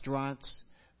buses, restaurants,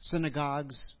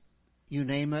 synagogues, you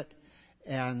name it,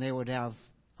 and they would have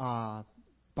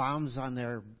bombs on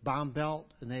their bomb belt,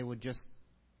 and they would just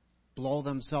blow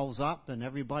themselves up and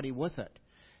everybody with it.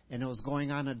 And it was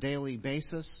going on a daily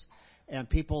basis, and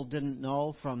people didn't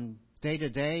know from day to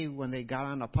day when they got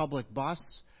on a public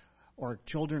bus or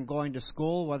children going to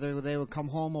school whether they would come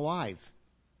home alive.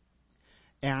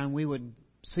 And we would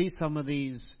see some of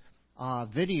these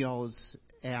videos,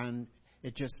 and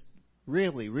it just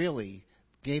really, really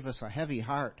gave us a heavy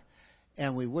heart.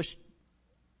 And we wished,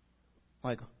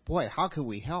 like, boy, how could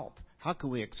we help? How could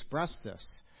we express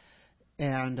this?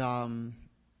 And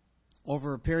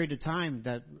over a period of time,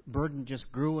 that burden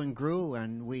just grew and grew,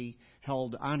 and we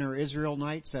held Honor Israel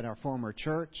nights at our former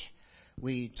church.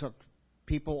 We took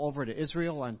people over to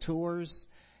Israel on tours.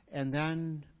 And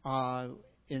then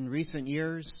in recent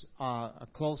years, a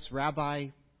close rabbi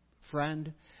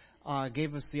friend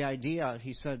gave us the idea.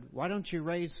 He said, why don't you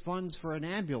raise funds for an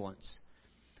ambulance?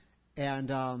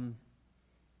 And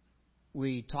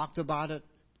we talked about it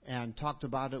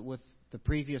with the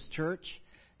previous church,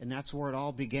 and that's where it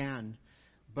all began.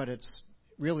 But it's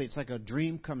like a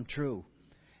dream come true.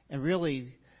 And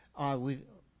really, we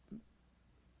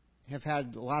have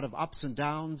had a lot of ups and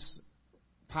downs,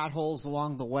 potholes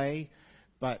along the way.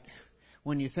 But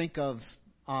when you think of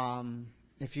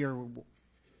if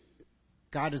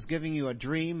God is giving you a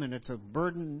dream and it's a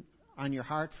burden on your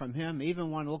heart from Him,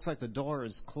 even when it looks like the door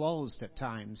is closed at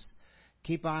times,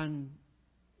 keep on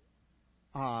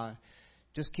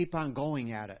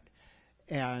going at it,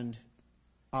 and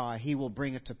He will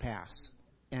bring it to pass.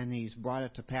 And He's brought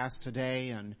it to pass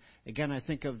today. And again, I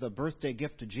think of the birthday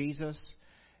gift to Jesus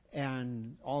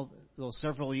and all those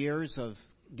several years of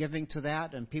giving to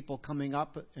that, and people coming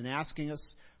up and asking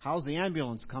us, how's the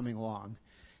ambulance coming along?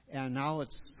 And now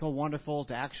it's so wonderful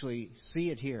to actually see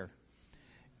it here.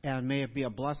 And may it be a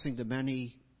blessing to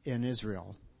many in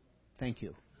Israel. Thank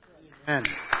you. And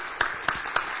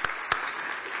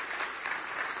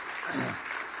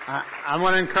I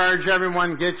want to encourage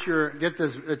everyone, get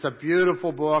this. It's a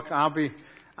beautiful book. I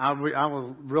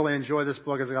will really enjoy this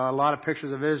book. It's got a lot of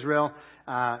pictures of Israel.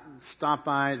 Stop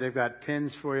by. They've got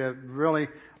pins for you. Really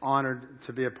honored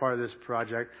to be a part of this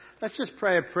project. Let's just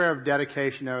pray a prayer of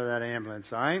dedication over that ambulance,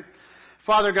 all right?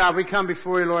 Father God, we come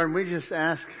before you, Lord, and we just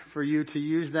ask for you to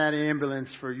use that ambulance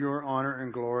for your honor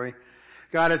and glory.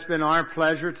 God, it's been our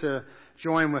pleasure to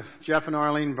join with Jeff and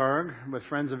Arlene Berg, with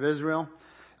Friends of Israel,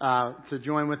 to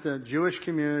join with the Jewish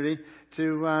community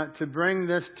to bring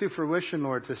this to fruition,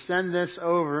 Lord, to send this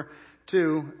over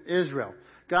to Israel.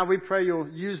 God, we pray you'll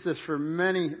use this for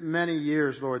many, many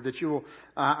years, Lord, that you will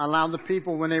allow the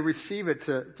people, when they receive it,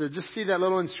 to just see that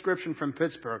little inscription from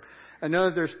Pittsburgh and know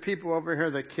that there's people over here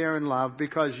that care and love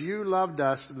because you loved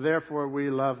us, therefore we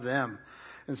love them.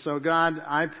 And so, God,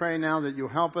 I pray now that you'll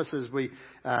help us as we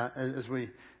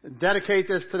dedicate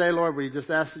this today, Lord. We just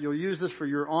ask that you'll use this for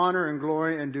your honor and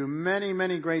glory and do many,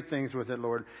 many great things with it,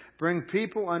 Lord. Bring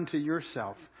people unto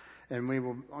yourself, and we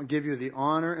will give you the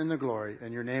honor and the glory.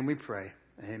 In your name we pray.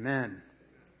 Amen.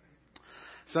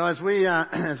 So as we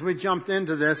jumped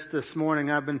into this morning,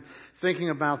 I've been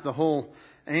thinking about the whole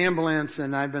ambulance,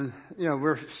 and I've been,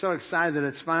 we're so excited that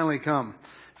it's finally come.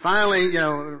 Finally,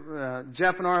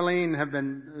 Jeff and Arlene have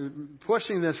been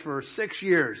pushing this for 6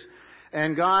 years,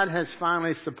 and God has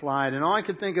finally supplied. And all I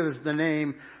can think of is the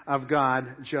name of God,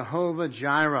 Jehovah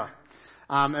Jireh.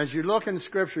 As you look in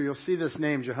Scripture, you'll see this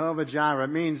name, Jehovah Jireh.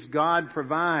 It means God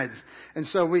provides. And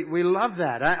so we love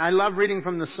that. I love reading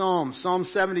from the Psalms. Psalm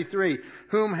 73,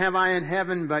 whom have I in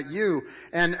heaven but you?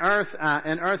 And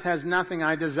earth has nothing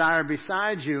I desire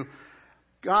besides you.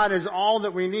 God is all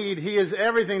that we need. He is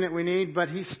everything that we need, but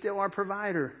He's still our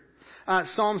provider.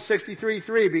 Psalm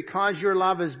 63:3, because your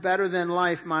love is better than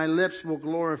life, my lips will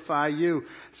glorify you.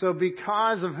 So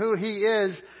because of who He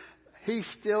is, He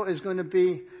still is going to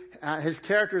be, His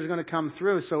character is going to come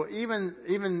through. So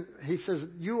even He says,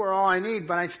 you are all I need,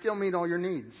 but I still meet all your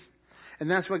needs. And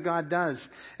that's what God does.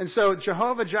 And so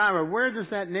Jehovah Jireh, where does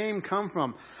that name come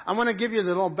from? I want to give you the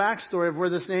little backstory of where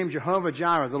this name Jehovah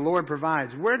Jireh, the Lord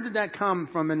provides. Where did that come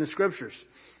from in the Scriptures?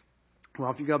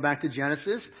 Well, if you go back to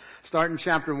Genesis, start in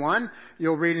chapter 1,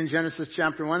 you'll read in Genesis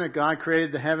chapter 1 that God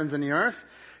created the heavens and the earth.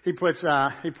 He puts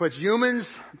humans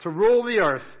to rule the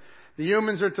earth. The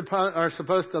humans are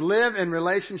supposed to live in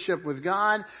relationship with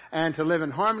God and to live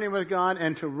in harmony with God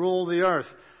and to rule the earth.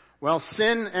 Well,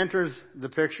 sin enters the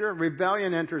picture,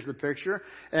 rebellion enters the picture,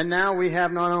 and now we have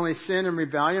not only sin and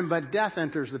rebellion, but death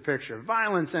enters the picture.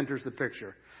 Violence enters the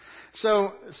picture.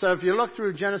 So if you look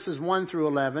through Genesis 1 through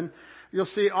 11, you'll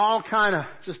see all kind of,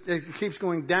 it keeps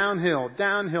going downhill,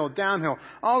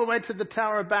 all the way to the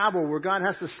Tower of Babel where God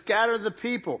has to scatter the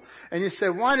people. And you say,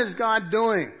 what is God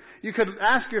doing? You could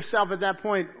ask yourself at that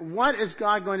point, what is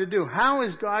God going to do? How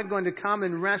is God going to come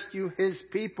and rescue His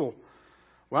people?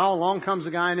 Well, along comes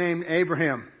a guy named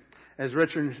Abraham, as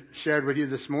Richard shared with you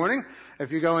this morning.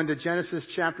 If you go into Genesis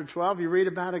chapter 12, you read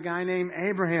about a guy named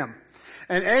Abraham.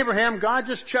 And Abraham, God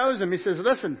just chose him. He says,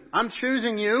 listen, I'm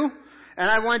choosing you, and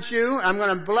I want you, I'm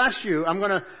going to bless you. I'm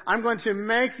going to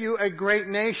make you a great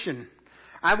nation.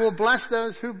 I will bless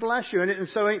those who bless you. And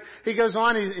so he goes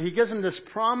on, he gives him this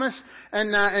promise,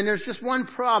 and there's just one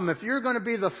problem. If you're going to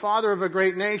be the father of a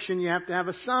great nation, you have to have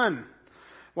a son.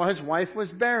 Well, his wife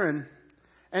was barren.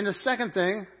 And the second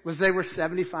thing was they were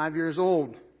 75 years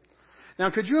old.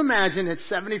 Now, could you imagine at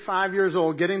 75 years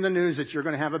old getting the news that you're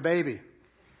going to have a baby?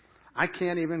 I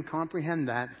can't even comprehend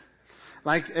that.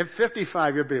 Like at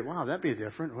 55, you'd be, wow, that'd be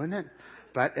different, wouldn't it?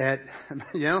 But at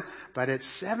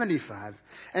 75.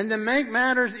 And to make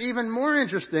matters even more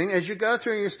interesting, as you go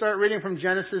through and you start reading from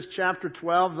Genesis chapter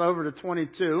 12 over to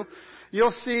 22,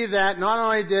 you'll see that not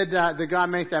only did the God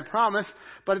make that promise,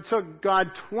 but it took God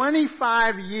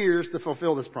 25 years to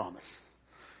fulfill this promise.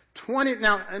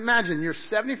 Now, imagine, you're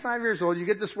 75 years old, you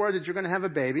get this word that you're going to have a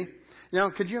baby.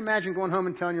 Could you imagine going home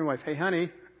and telling your wife, hey,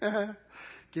 honey,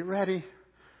 get ready.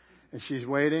 And she's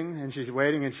waiting, and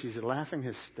she's laughing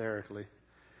hysterically.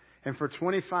 And for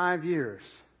 25 years.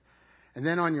 And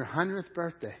then on your 100th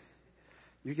birthday,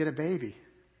 you get a baby.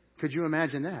 Could you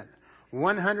imagine that?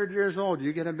 100 years old,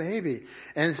 you get a baby.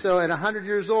 And so at 100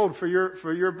 years old, for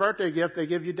your birthday gift, they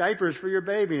give you diapers for your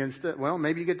baby instead. Well,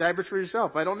 maybe you get diapers for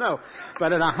yourself. I don't know.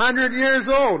 But at 100 years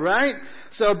old, right?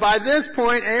 So by this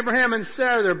point, Abraham and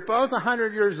Sarah, they're both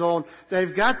 100 years old.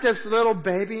 They've got this little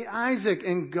baby, Isaac,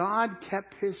 and God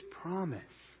kept His promise.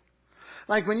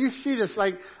 Like when you see this,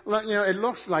 it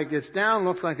looks like it's down,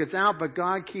 looks like it's out, but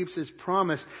God keeps His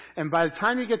promise. And by the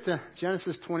time you get to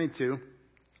Genesis 22,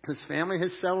 his family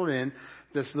has settled in.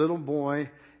 This little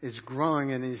boy is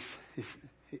growing, and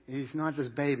he's not this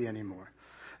baby anymore.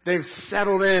 They've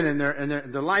settled in, and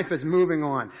their life is moving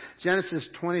on. Genesis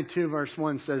 22 verse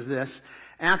 1 says this: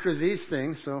 after these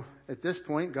things, so at this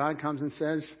point, God comes and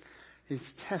says, He's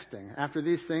testing. After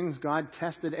these things, God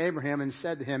tested Abraham and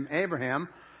said to him, Abraham,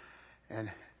 and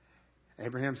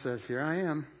Abraham says, here I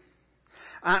am.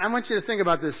 I want you to think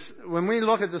about this. When we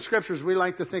look at the Scriptures, we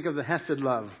like to think of the Hesed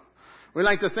love. We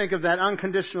like to think of that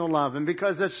unconditional love. And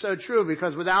because that's so true,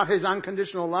 because without His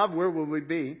unconditional love, where would we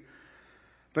be?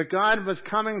 But God was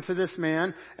coming to this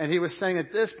man, and He was saying,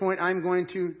 at this point, I'm going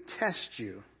to test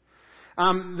you.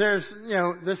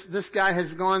 This guy has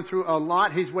gone through a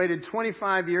lot. He's waited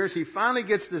 25 years. He finally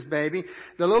gets this baby.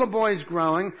 The little boy's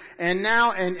growing, and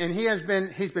now, and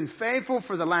he's been faithful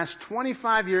for the last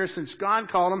 25 years since God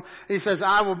called him. He says,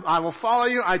 I will follow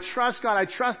you. I trust God. I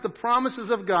trust the promises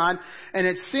of God. And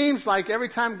it seems like every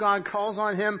time God calls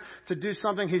on him to do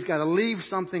something, he's got to leave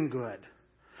something good.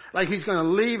 Like he's going to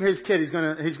leave his kid. He's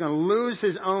going to lose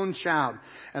his own child.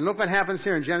 And look what happens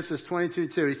here in Genesis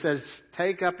 22:2. He says,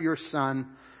 take up your son,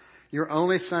 your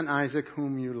only son Isaac,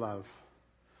 whom you love.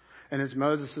 And as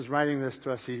Moses is writing this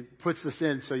to us, he puts this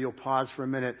in so you'll pause for a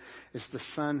minute. It's the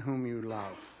son whom you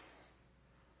love.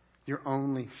 Your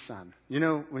only son. You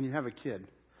know, when you have a kid,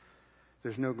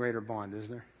 there's no greater bond, is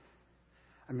there?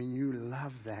 I mean, you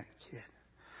love that kid.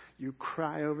 You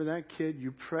cry over that kid.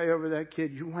 You pray over that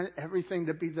kid. You want everything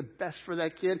to be the best for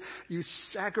that kid. You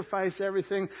sacrifice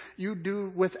everything you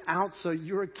do without so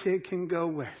your kid can go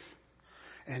with.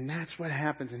 And that's what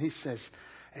happens. And he says,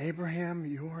 Abraham,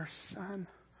 your son,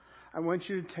 I want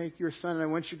you to take your son and I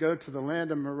want you to go to the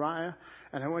land of Moriah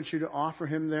and I want you to offer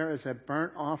him there as a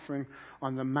burnt offering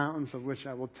on the mountains of which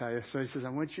I will tell you. So he says, I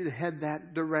want you to head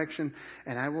that direction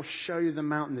and I will show you the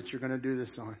mountain that you're going to do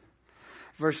this on.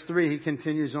 Verse 3, he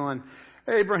continues on.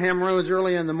 Abraham rose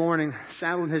early in the morning,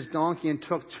 saddled his donkey, and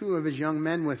took 2 of his young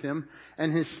men with him,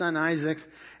 and his son Isaac.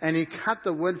 And he cut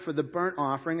the wood for the burnt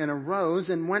offering, and arose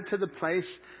and went to the place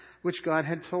which God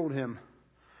had told him.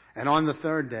 And on the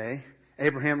 3rd day,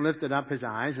 Abraham lifted up his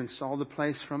eyes and saw the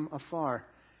place from afar.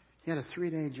 He had a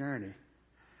 3-day journey.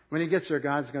 When he gets there,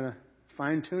 God's going to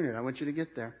fine-tune it. I want you to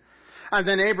get there. And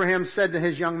then Abraham said to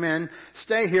his young men,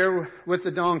 stay here with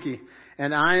the donkey,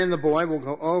 and I and the boy will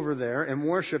go over there and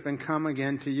worship and come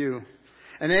again to you.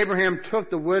 And Abraham took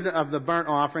the wood of the burnt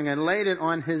offering and laid it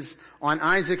on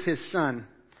Isaac his son.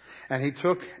 And he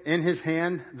took in his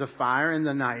hand the fire and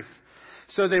the knife.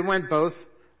 So they went both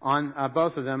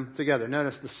of them together.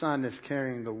 Notice the son is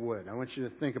carrying the wood. I want you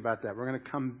to think about that. We're going to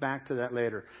come back to that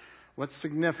later. What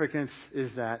significance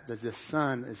is that the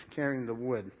son is carrying the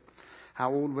wood?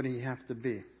 How old would he have to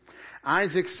be?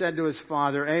 Isaac said to his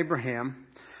father, Abraham,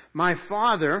 my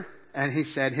father, and he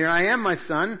said, here I am, my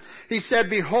son. He said,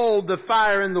 behold the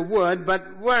fire and the wood, but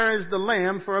where is the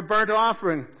lamb for a burnt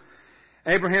offering?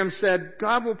 Abraham said,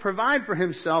 God will provide for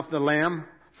himself the lamb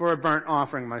for a burnt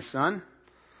offering, my son.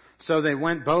 So they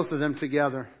went both of them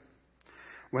together.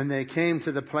 When they came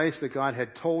to the place that God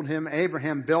had told him,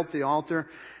 Abraham built the altar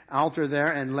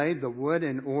there and laid the wood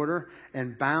in order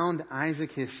and bound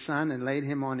Isaac his son and laid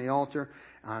him on the altar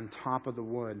on top of the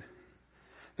wood.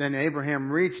 Then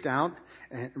Abraham reached out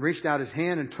his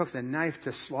hand and took the knife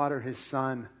to slaughter his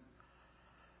son.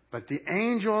 But the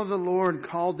angel of the Lord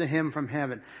called to him from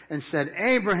heaven and said,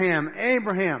 Abraham,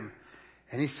 Abraham.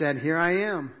 And he said, here I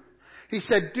am. He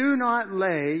said, do not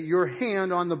lay your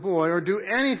hand on the boy or do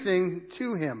anything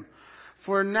to him,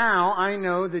 for now I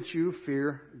know that you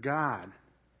fear God,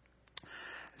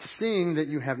 seeing that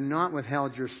you have not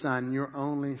withheld your son, your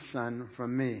only son,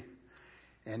 from me.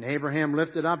 And Abraham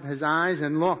lifted up his eyes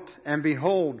and looked, and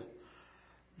behold,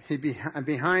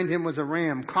 behind him was a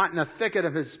ram caught in a thicket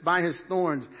by his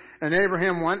thorns. And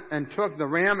Abraham went and took the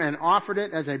ram and offered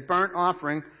it as a burnt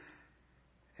offering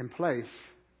in place,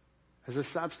 as a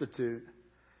substitute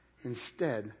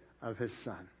instead of his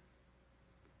son.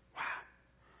 Wow.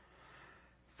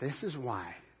 This is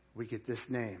why we get this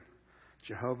name,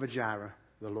 Jehovah Jireh,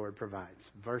 the Lord provides.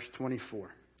 Verse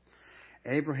 24.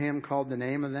 Abraham called the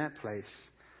name of that place,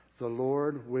 the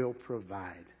Lord will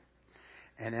provide.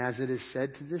 And as it is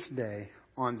said to this day,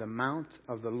 on the mount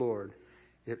of the Lord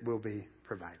it will be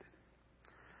provided.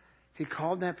 He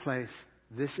called that place,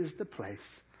 this is the place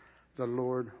the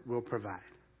Lord will provide.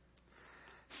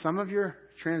 Some of your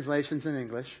translations in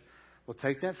English will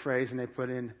take that phrase and they put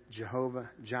in Jehovah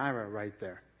Jireh right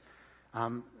there.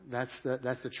 That's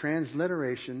the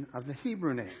transliteration of the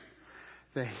Hebrew name.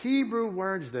 The Hebrew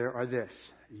words there are this: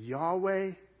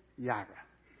 Yahweh Yireh.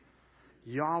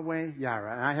 Yahweh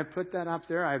Yireh. And I have put that up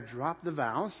there. I've dropped the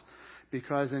vowels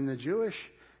because in the Jewish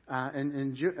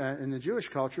in the Jewish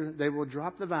culture they will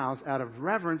drop the vowels out of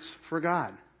reverence for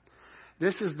God.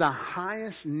 This is the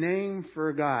highest name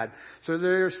for God. So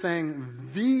they're saying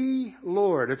the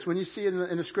Lord. It's when you see it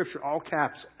in the scripture, all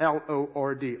caps,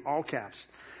 L-O-R-D, all caps.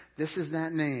 This is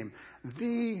that name.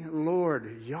 The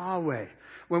Lord, Yahweh.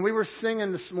 When we were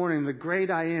singing this morning, the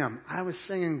Great I Am, I was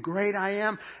singing Great I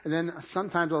Am, and then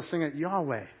sometimes I'll sing it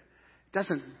Yahweh.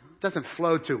 It doesn't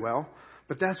flow too well,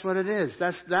 but that's what it is.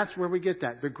 That's where we get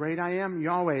that. The Great I Am,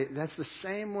 Yahweh. That's the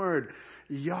same word.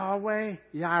 Yahweh,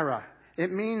 Yireh. It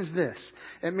means this.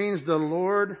 It means the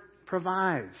Lord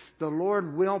provides. The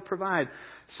Lord will provide.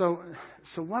 So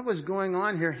what was going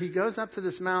on here? He goes up to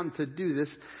this mountain to do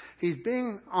this. He's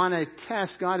being on a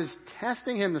test. God is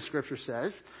testing him, the scripture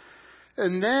says.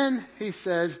 And then he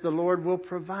says the Lord will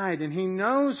provide. And he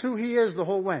knows who he is the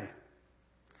whole way.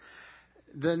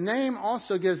 The name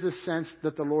also gives the sense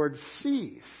that the Lord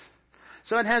sees.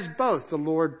 So it has both. The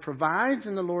Lord provides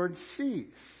and the Lord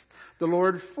sees. The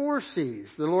Lord foresees.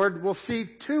 The Lord will see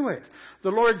to it. The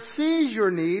Lord sees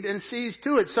your need and sees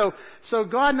to it. So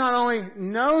God not only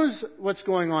knows what's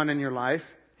going on in your life,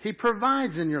 He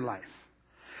provides in your life.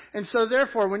 And so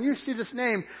therefore, when you see this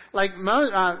name, like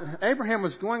Abraham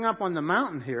was going up on the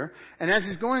mountain here, and as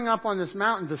he's going up on this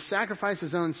mountain to sacrifice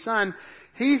his own son,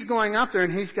 he's going up there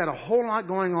and he's got a whole lot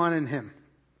going on in him.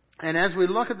 And as we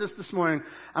look at this morning,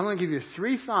 I'm going to give you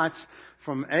 3 thoughts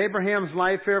from Abraham's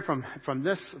life here, from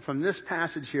this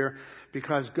passage here,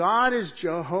 because God is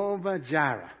Jehovah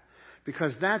Jireh.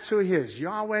 Because that's who He is,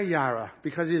 Yahweh Jireh.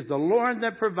 Because He is the Lord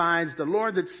that provides, the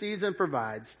Lord that sees and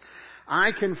provides.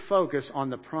 I can focus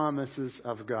on the promises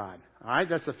of God. All right,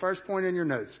 that's the first point in your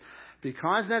notes.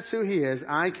 Because that's who He is,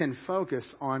 I can focus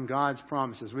on God's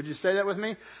promises. Would you say that with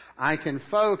me? I can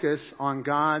focus on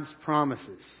God's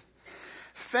promises.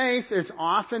 Faith is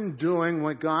often doing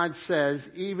what God says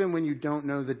even when you don't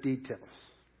know the details.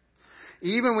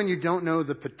 Even when you don't know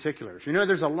the particulars. You know,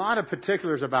 there's a lot of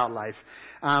particulars about life.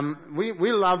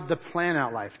 We love to plan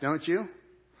out life, don't you?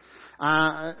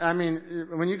 I mean,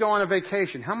 when you go on a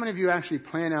vacation, how many of you actually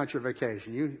plan out your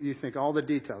vacation? You think all the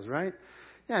details, right?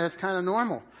 Yeah, that's kind of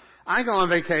normal. I go on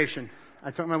vacation.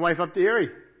 I took my wife up to Erie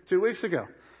 2 weeks ago.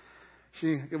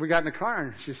 We got in the car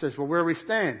and she says, well, where are we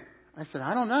staying? I said,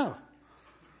 I don't know.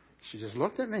 She just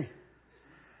looked at me.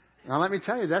 Now let me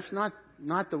tell you, that's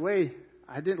not the way.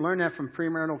 I didn't learn that from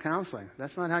premarital counseling.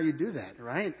 That's not how you do that,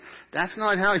 right? That's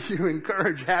not how you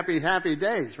encourage happy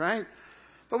days, right?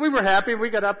 But we were happy. We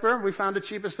got up there. We found the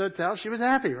cheapest hotel. She was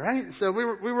happy, right? So we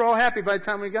were all happy by the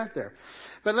time we got there.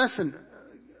 But listen,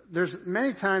 there's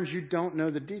many times you don't know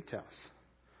the details.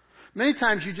 Many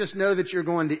times you just know that you're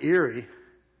going to Erie.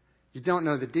 You don't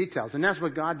know the details. And that's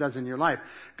what God does in your life.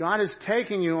 God is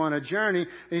taking you on a journey.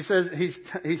 And He says,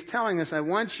 He's telling us, I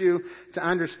want you to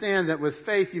understand that with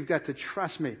faith, you've got to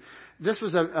trust me. This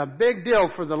was a big deal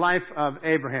for the life of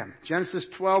Abraham. Genesis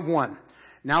 12:1.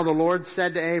 Now the Lord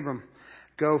said to Abram,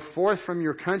 go forth from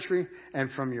your country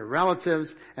and from your relatives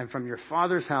and from your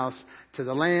father's house to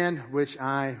the land which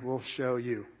I will show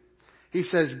you. He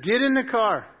says, get in the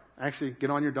car. Actually, get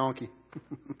on your donkey.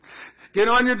 Get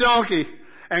on your donkey.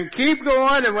 And keep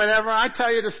going, and whenever I tell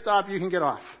you to stop, you can get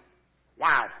off.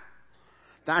 Wow.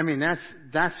 I mean,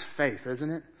 that's faith, isn't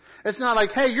it? It's not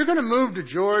like, hey, you're going to move to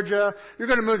Georgia. You're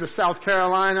going to move to South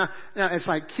Carolina. No, it's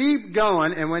like, keep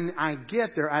going, and when I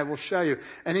get there, I will show you.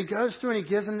 And he goes through and he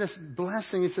gives them this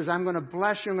blessing. He says, I'm going to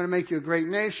bless you. I'm going to make you a great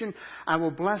nation. I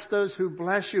will bless those who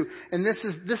bless you. And this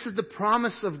is the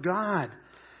promise of God.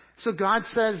 So God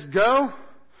says, go.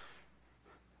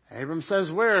 Abram says,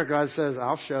 where? God says,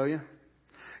 I'll show you.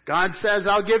 God says,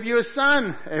 I'll give you a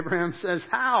son. Abraham says,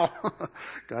 how?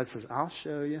 God says, I'll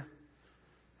show you.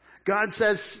 God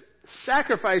says,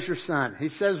 sacrifice your son. He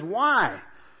says, why?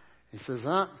 He says,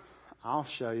 I'll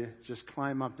show you. Just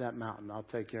climb up that mountain. I'll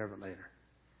take care of it later.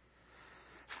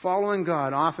 Following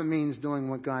God often means doing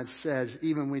what God says,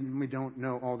 even when we don't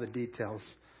know all the details.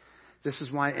 This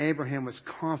is why Abraham was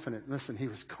confident. Listen, he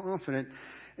was confident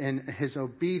in his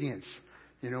obedience.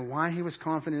 You know why he was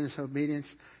confident in his obedience?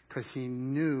 Because he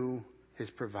knew his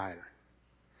provider.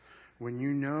 When you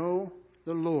know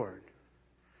the Lord,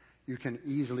 you can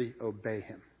easily obey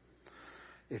Him.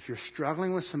 If you're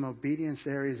struggling with some obedience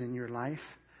areas in your life,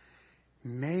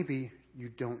 maybe you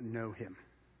don't know Him.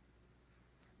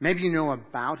 Maybe you know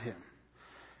about Him.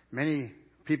 Many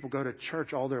people go to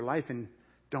church all their life and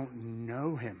don't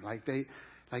know Him.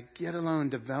 Get alone,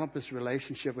 develop this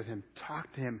relationship with Him,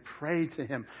 talk to Him, pray to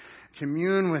Him,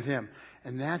 commune with Him.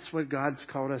 And that's what God's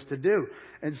called us to do.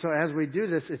 And so as we do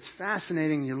this, it's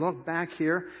fascinating. You look back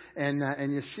here and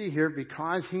you see here,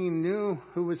 because He knew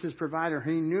who was His provider,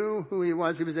 He knew who He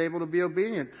was able to be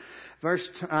obedient. Verse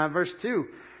 2,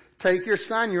 take your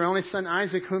son, your only son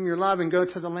Isaac, whom you love, and go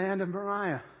to the land of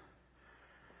Moriah.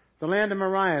 The land of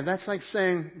Moriah, that's like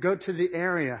saying go to the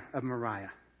area of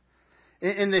Moriah.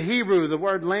 In the Hebrew, the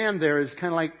word land there is kind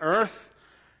of like earth,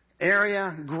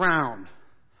 area, ground.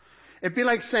 It'd be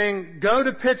like saying, go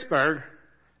to Pittsburgh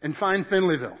and find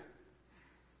Finleyville.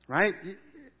 Right?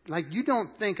 Like, you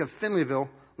don't think of Finleyville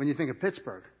when you think of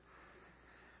Pittsburgh.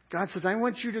 God says, I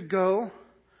want you to go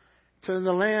to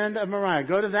the land of Moriah.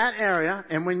 Go to that area,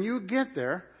 and when you get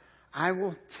there, I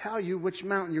will tell you which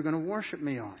mountain you're going to worship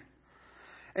me on.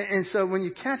 And so when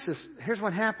you catch this, here's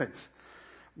what happens.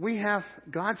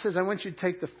 God says, I want you to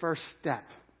take the first step.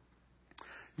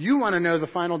 You want to know the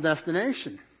final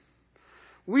destination.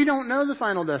 We don't know the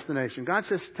final destination. God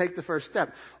says, take the first step.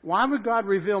 Why would God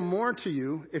reveal more to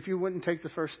you if you wouldn't take the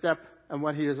first step in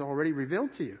what He has already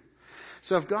revealed to you?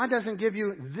 So if God doesn't give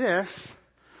you this,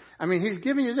 He's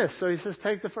giving you this, so He says,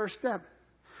 take the first step.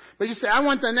 But you say, I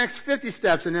want the next 50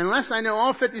 steps, and unless I know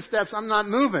all 50 steps, I'm not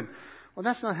moving. Well,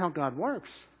 that's not how God works.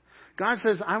 God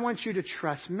says, I want you to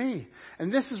trust me.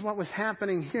 And this is what was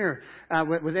happening here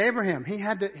with Abraham.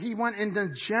 He went in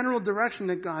the general direction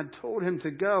that God told him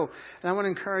to go. And I want to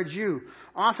encourage you.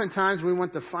 Oftentimes we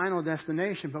want the final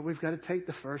destination, but we've got to take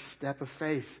the first step of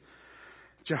faith.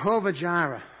 Jehovah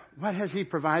Jireh. What has He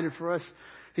provided for us?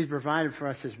 He's provided for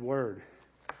us His Word.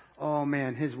 Oh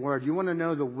man, His Word. You want to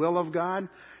know the will of God?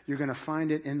 You're going to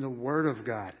find it in the Word of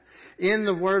God. In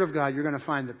the Word of God, you're going to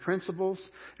find the principles,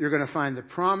 you're going to find the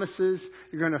promises,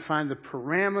 you're going to find the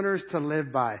parameters to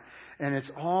live by. And it's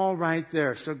all right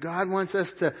there. So God wants us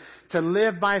to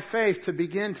live by faith, to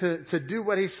begin to do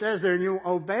what He says there. And you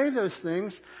obey those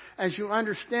things as you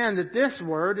understand that this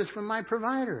Word is from my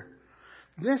provider.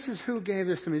 This is who gave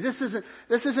this to me. This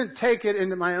isn't take it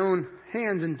into my own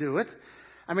hands and do it.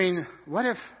 What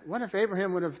if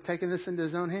Abraham would have taken this into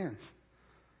his own hands?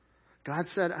 God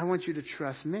said, I want you to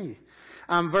trust me.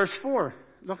 Verse 4,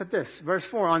 look at this. Verse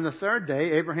 4, on the third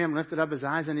day, Abraham lifted up his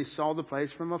eyes and he saw the place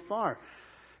from afar.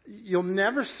 You'll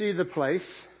never see the place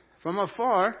from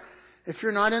afar if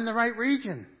you're not in the right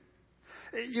region.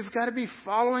 You've got to be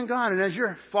following God. And as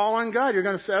you're following God, you're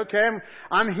going to say, okay,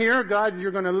 I'm here. God,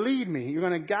 you're going to lead me. You're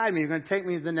going to guide me. You're going to take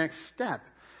me to the next step.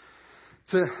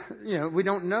 We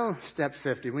don't know step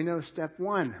 50. We know step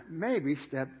 1, maybe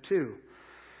step 2.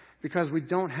 Because we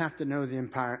don't have to know the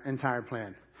entire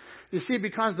plan. You see,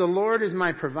 because the Lord is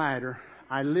my provider,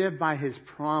 I live by His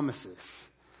promises,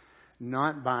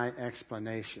 not by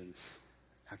explanations.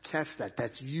 Now catch that.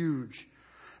 That's huge.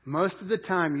 Most of the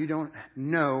time you don't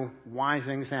know why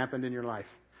things happened in your life.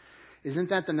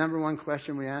 Isn't that the number one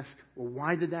question we ask? Well,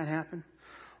 why did that happen?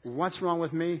 What's wrong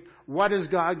with me? What is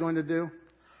God going to do?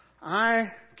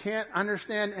 I can't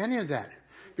understand any of that.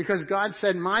 Because God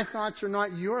said, my thoughts are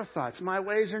not your thoughts. My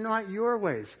ways are not your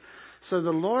ways. So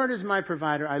the Lord is my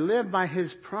provider. I live by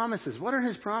His promises. What are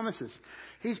His promises?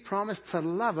 He's promised to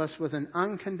love us with an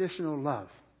unconditional love.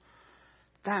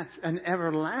 That's an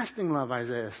everlasting love,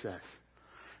 Isaiah says.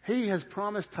 He has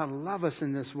promised to love us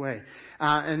in this way.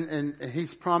 And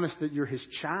He's promised that you're His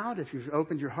child. If you've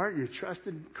opened your heart, you've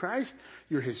trusted Christ,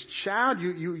 you're His child.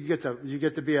 You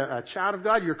get to be a child of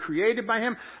God. You're created by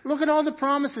Him. Look at all the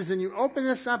promises, and you open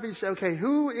this up and you say, okay,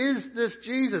 who is this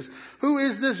Jesus? Who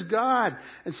is this God?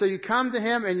 And so you come to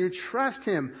Him and you trust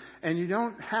Him. And you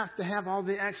don't have to have all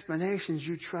the explanations.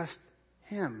 You trust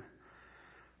Him.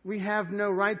 We have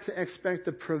no right to expect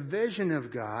the provision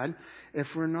of God if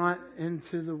we're not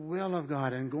into the will of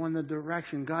God and go in the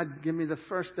direction. God, give me the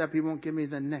first step. He won't give me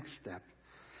the next step.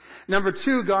 Number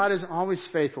 2, God is always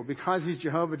faithful. Because He's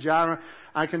Jehovah Jireh,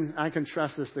 I can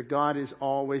trust this, that God is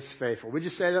always faithful. Would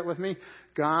you say that with me?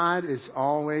 God is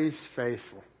always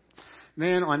faithful.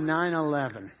 Man, on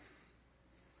 9/11,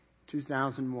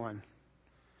 2001,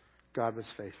 God was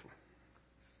faithful.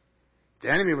 The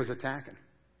enemy was attacking.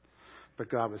 But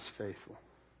God was faithful.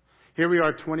 Here we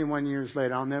are 21 years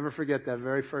later. I'll never forget that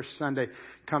very first Sunday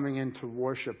coming into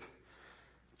worship.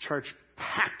 Church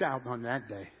packed out on that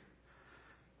day.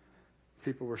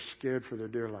 People were scared for their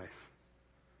dear life.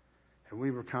 And we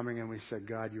were coming and we said,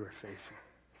 God, you are faithful.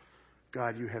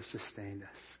 God, you have sustained us.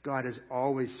 God is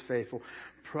always faithful.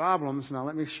 Problems, now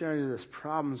let me share you this.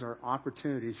 Problems are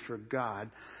opportunities for God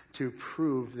to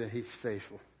prove that He's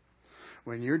faithful.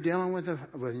 When you're dealing with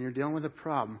a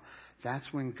problem, that's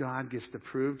when God gets to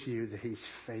prove to you that He's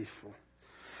faithful.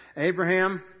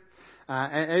 Abraham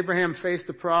faced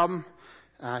the problem.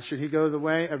 Should he go the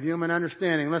way of human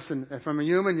understanding? Listen, if I'm a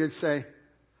human, you'd say,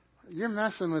 you're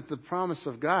messing with the promise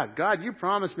of God. God, you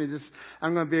promised me this.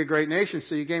 I'm going to be a great nation,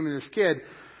 so you gave me this kid.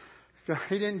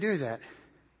 He didn't do that.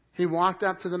 He walked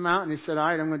up to the mountain. He said, all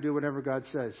right, I'm going to do whatever God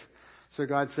says. So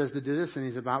God says to do this, and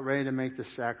He's about ready to make the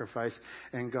sacrifice,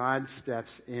 and God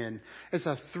steps in. It's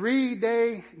a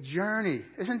 3-day journey.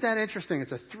 Isn't that interesting?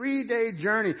 It's a 3-day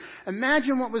journey.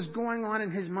 Imagine what was going on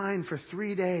in his mind for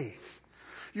 3 days.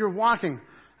 You're walking.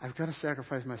 I've got to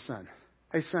sacrifice my son.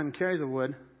 Hey, son, carry the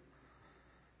wood.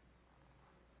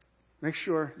 Make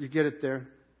sure you get it there.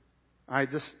 All right,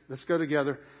 let's go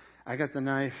together. I got the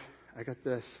knife. I got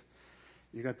this.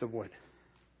 You got the wood.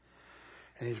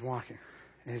 And he's walking.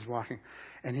 And he's walking.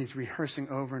 And he's rehearsing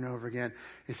over and over again.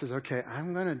 He says, okay,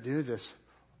 I'm going to do this.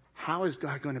 How is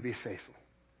God going to be faithful?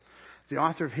 The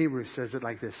author of Hebrews says it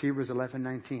like this, Hebrews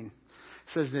 11:19.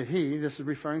 Says that he, this is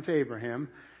referring to Abraham,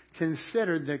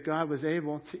 considered that God was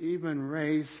able to even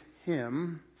raise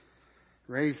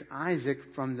Isaac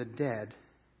from the dead,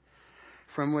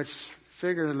 from which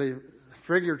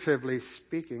figuratively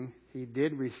speaking, he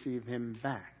did receive him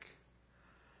back.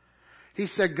 He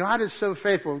said, God is so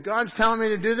faithful. If God's telling me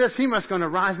to do this, he must going to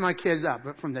rise my kids up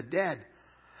from the dead.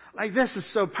 Like, this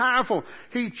is so powerful.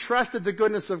 He trusted the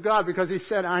goodness of God because he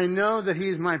said, I know that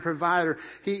he's my provider.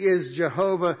 He is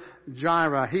Jehovah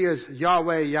Jireh. He is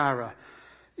Yahweh Yireh.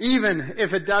 Even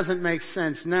if it doesn't make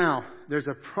sense now, there's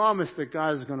a promise that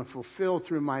God is going to fulfill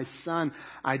through my son.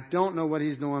 I don't know what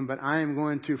he's doing, but I am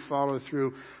going to follow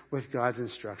through with God's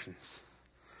instructions.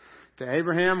 To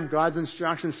Abraham, God's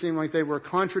instructions seemed like they were a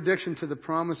contradiction to the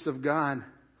promise of God.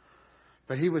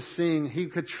 But he was seeing he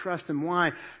could trust him.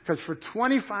 Why? Because for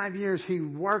 25 years he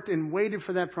worked and waited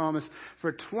for that promise.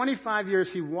 For 25 years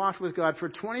he walked with God. For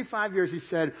 25 years he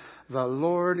said, the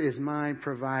Lord is my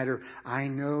provider. I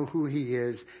know who he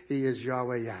is. He is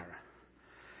Yahweh Yireh.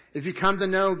 If you come to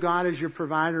know God as your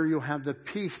provider, you'll have the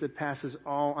peace that passes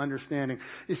all understanding.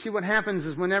 You see, what happens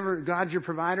is whenever God's your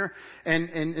provider and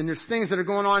there's things that are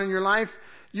going on in your life,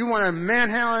 you want to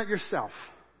manhandle it yourself.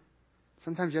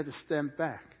 Sometimes you have to step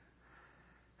back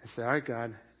and say, all right,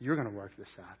 God, you're going to work this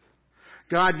out.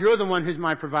 God, you're the one who's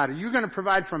my provider. You're going to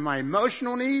provide for my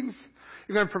emotional needs.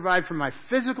 You're going to provide for my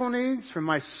physical needs, for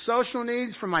my social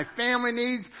needs, for my family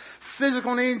needs,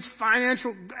 physical needs,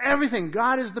 financial, everything.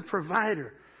 God is the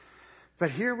provider. But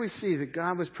here we see that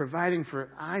God was providing for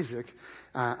Isaac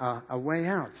a way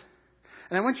out.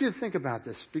 And I want you to think about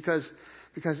this because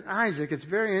Isaac, it's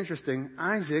very interesting.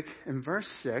 Isaac, in verse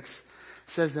 6,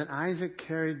 says that Isaac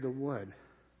carried the wood.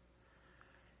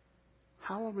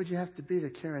 How old would you have to be to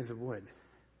carry the wood?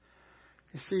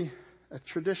 You see, a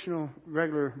traditional,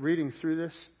 regular reading through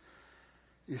this,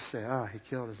 you say,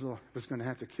 he was going to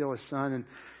have to kill his son.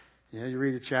 And you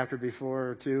read a chapter before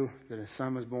or two that his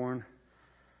son was born.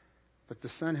 But the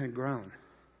son had grown.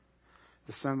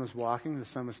 The son was walking. The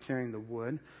son was carrying the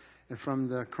wood. And from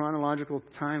the chronological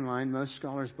timeline, most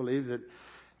scholars believe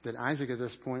that Isaac at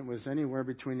this point was anywhere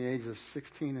between the ages of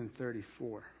 16 and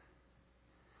 34.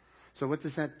 So what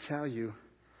does that tell you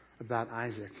about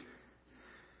Isaac?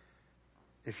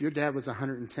 If your dad was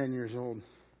 110 years old,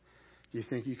 do you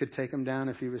think you could take him down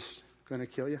if he was going to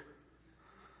kill you?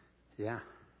 Yeah.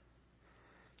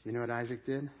 You know what Isaac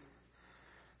did?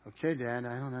 Okay, Dad,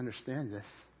 I don't understand this.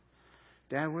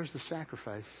 Dad, where's the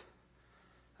sacrifice?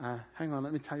 Hang on,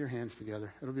 let me tie your hands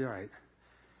together. It'll be all right.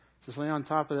 Just lay on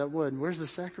top of that wood. Where's the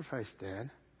sacrifice, Dad?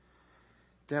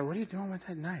 Dad, what are you doing with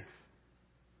that knife?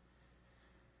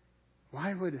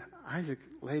 Why would Isaac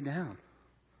lay down?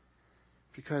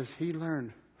 Because he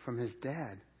learned from his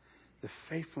dad the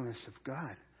faithfulness of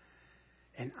God.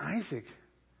 And Isaac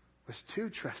was too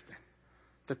trusting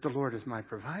that the Lord is my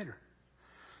provider.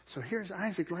 So here's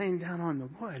Isaac laying down on the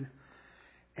wood,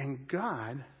 and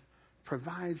God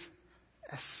provides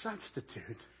a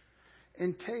substitute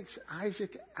and takes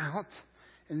Isaac out,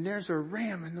 and there's a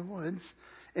ram in the woods,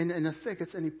 in the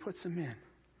thickets, and he puts him in.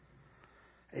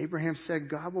 Abraham said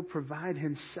God will provide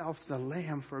himself the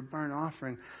lamb for a burnt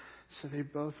offering. So they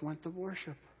both went to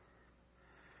worship.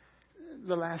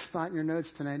 The last thought in your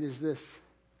notes tonight is this.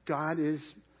 God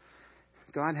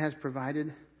has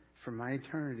provided for my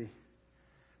eternity.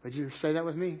 Would you say that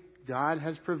with me? God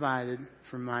has provided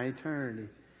for my eternity.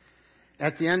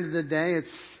 At the end of the day,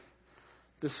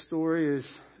 this story is,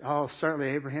 certainly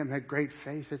Abraham had great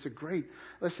faith.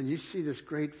 Listen, you see this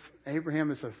great,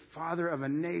 Abraham is a father of a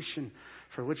nation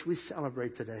for which we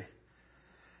celebrate today.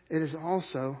 It is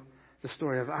also the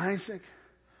story of Isaac,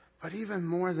 but even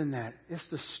more than that, it's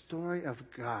the story of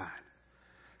God.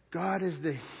 God is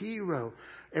the hero.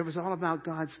 It was all about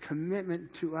God's commitment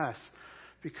to us.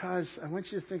 Because I want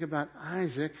you to think about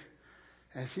Isaac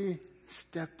as he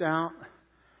stepped out,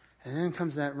 and then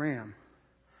comes that ram.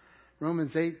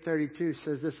 Romans 8:32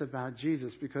 says this about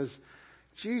Jesus, because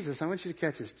Jesus, I want you to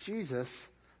catch this, Jesus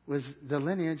was the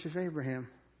lineage of Abraham.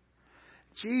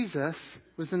 Jesus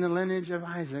was in the lineage of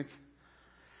Isaac.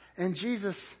 And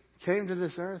Jesus came to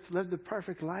this earth, lived a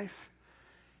perfect life,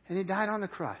 and he died on the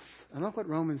cross. And look what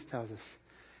Romans tells us.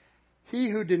 He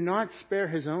who did not spare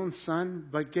his own son,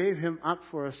 but gave him up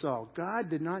for us all. God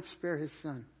did not spare his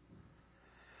son.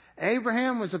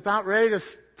 Abraham was about ready to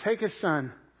take his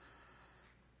son.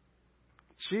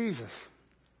 Jesus,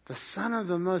 the Son of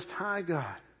the Most High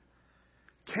God,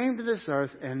 came to this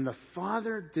earth, and the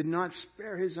Father did not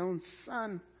spare his own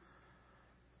son.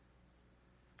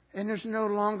 And there's no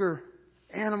longer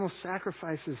animal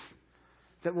sacrifices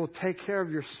that will take care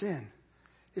of your sin.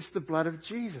 It's the blood of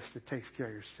Jesus that takes care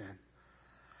of your sin.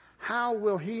 How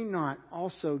will He not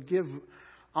also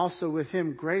with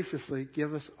Him graciously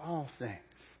give us all things?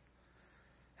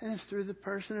 And it's through the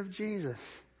person of Jesus.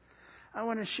 I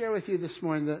want to share with you this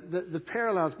morning the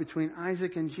parallels between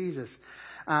Isaac and Jesus.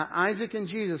 Isaac and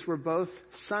Jesus were both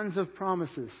sons of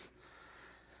promises.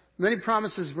 Many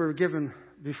promises were given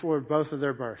before both of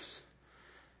their births.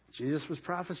 Jesus was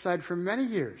prophesied for many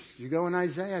years. You go in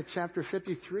Isaiah chapter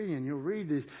 53 and you'll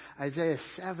read Isaiah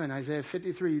 7, Isaiah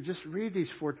 53. You just read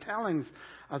these foretellings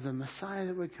of the Messiah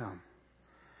that would come.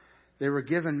 They were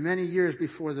given many years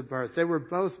before the birth. They were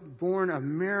both born of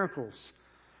miracles.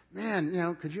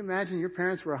 Man, could you imagine your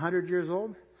parents were 100 years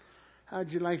old?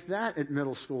 How'd you like that at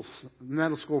middle school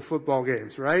football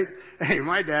games, right? Hey,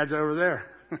 my dad's over there,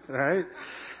 right?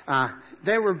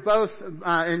 They were both,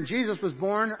 and Jesus was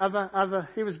born of a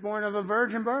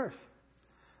virgin birth.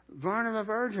 Born of a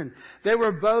virgin. They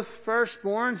were both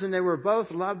firstborns and they were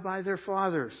both loved by their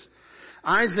fathers.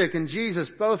 Isaac and Jesus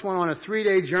both went on a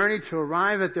 3-day journey to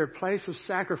arrive at their place of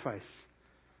sacrifice.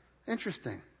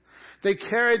 Interesting. They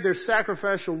carried their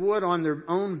sacrificial wood on their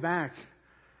own back.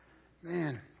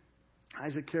 Man,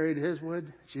 Isaac carried his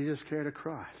wood, Jesus carried a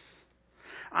cross.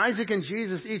 Isaac and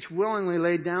Jesus each willingly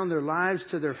laid down their lives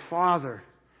to their Father.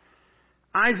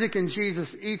 Isaac and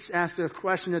Jesus each asked a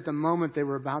question at the moment they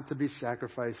were about to be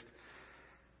sacrificed.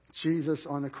 Jesus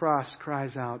on the cross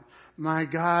cries out, my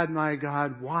God,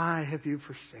 why have you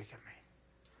forsaken me?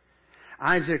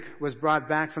 Isaac was brought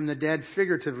back from the dead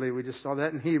figuratively. We just saw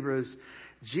that in Hebrews.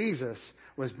 Jesus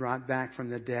was brought back from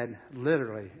the dead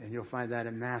literally, and you'll find that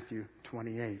in Matthew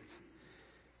 28.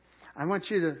 I want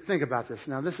you to think about this.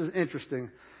 Now, this is interesting.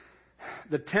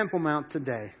 The Temple Mount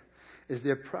today is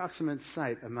the approximate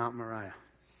site of Mount Moriah.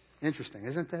 Interesting,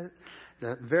 isn't that?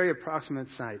 The very approximate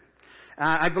site.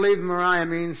 I believe Moriah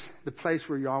means the place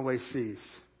where Yahweh sees.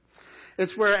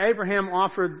 It's where Abraham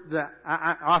offered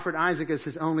Isaac as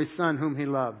his only son whom he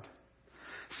loved.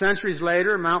 Centuries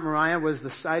later, Mount Moriah was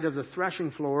the site of the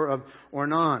threshing floor of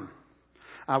Ornan,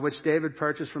 which David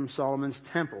purchased from Solomon's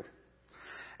temple.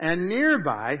 And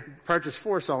nearby, purchased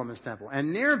for Solomon's temple.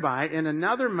 And nearby, in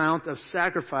another mount of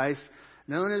sacrifice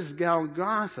known as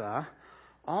Golgotha,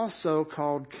 also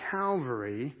called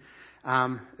Calvary,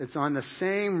 it's on the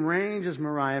same range as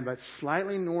Moriah, but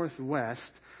slightly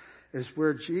northwest, is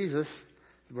where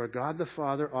God the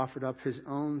Father offered up His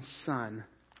own Son,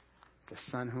 the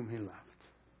Son whom He loved.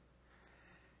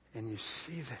 And you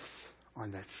see this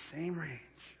on that same range,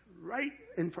 right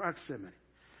in proximity.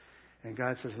 And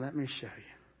God says, let me show you.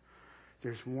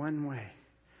 There's one way.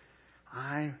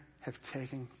 I have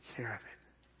taken care of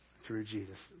it through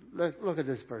Jesus. Look at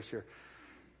this verse here.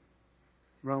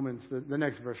 Romans, the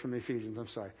next verse from Ephesians, I'm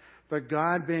sorry. But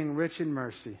God, being rich in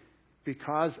mercy,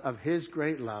 because of His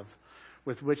great love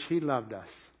with which He loved us,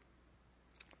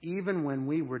 even when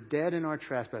we were dead in our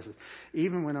trespasses,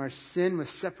 even when our sin was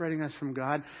separating us from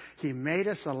God, He made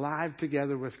us alive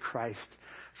together with Christ.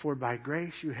 For by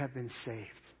grace you have been saved.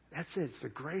 That's it. It's the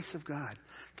grace of God.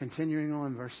 Continuing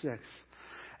on, verse 6.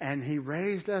 And He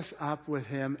raised us up with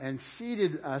Him and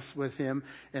seated us with Him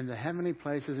in the heavenly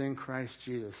places in Christ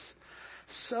Jesus.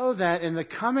 So that in the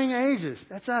coming ages,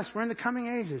 that's us, we're in the coming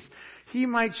ages, He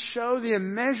might show the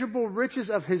immeasurable riches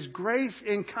of His grace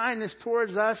in kindness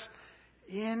towards us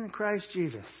in Christ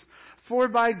Jesus. For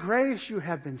by grace you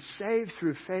have been saved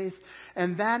through faith,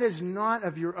 and that is not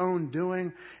of your own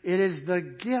doing. It is the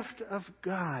gift of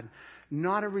God,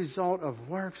 not a result of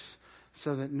works,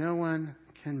 so that no one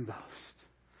can boast.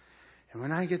 And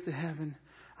when I get to heaven,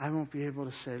 I won't be able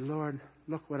to say, Lord,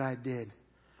 look what I did.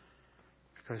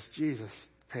 Because Jesus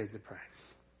paid the price.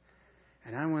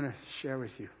 And I want to share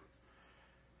with you,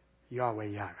 Yahweh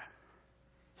Yireh.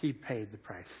 He paid the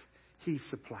price. He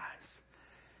supplies.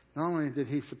 Not only did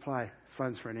He supply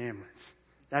funds for an ambulance.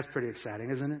 That's pretty exciting,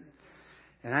 isn't it?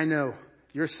 And I know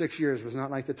your 6 years was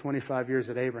not like the 25 years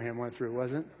that Abraham went through,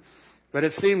 was it? But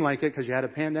it seemed like it because you had a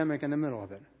pandemic in the middle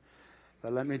of it.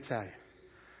 But let me tell you,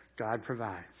 God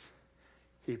provides.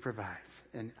 He provides.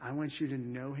 And I want you to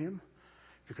know Him,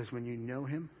 because when you know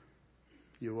Him,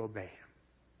 you obey Him.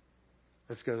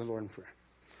 Let's go to the Lord in prayer.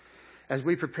 As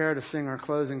we prepare to sing our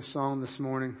closing song this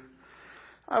morning,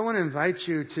 I want to invite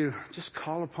you to just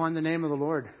call upon the name of the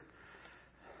Lord.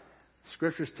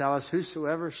 Scriptures tell us,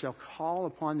 whosoever shall call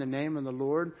upon the name of the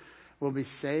Lord will be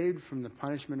saved from the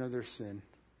punishment of their sin.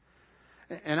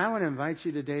 And I want to invite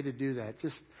you today to do that.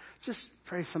 Just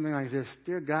pray something like this.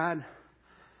 Dear God,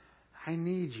 I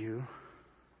need you.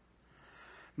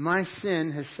 My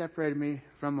sin has separated me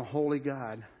from a holy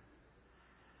God.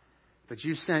 But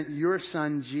you sent your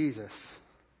Son, Jesus,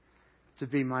 to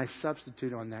be my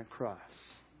substitute on that cross.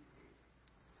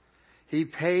 He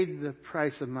paid the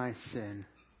price of my sin.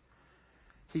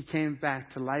 He came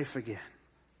back to life again.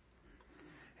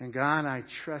 And God, I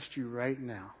trust you right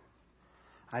now.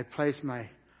 I place my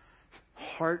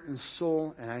heart and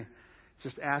soul, and I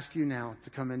just ask you now to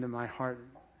come into my heart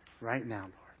right now,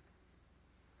 Lord.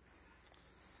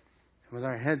 With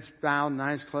our heads bowed and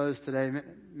eyes closed today,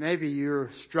 maybe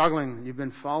you're struggling. You've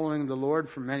been following the Lord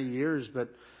for many years, but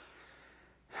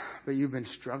you've been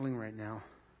struggling right now.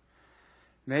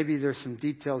 Maybe there's some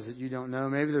details that you don't know.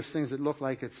 Maybe there's things that look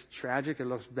like it's tragic, it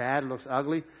looks bad, it looks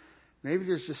ugly. Maybe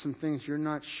there's just some things you're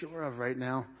not sure of right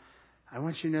now. I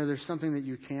want you to know there's something that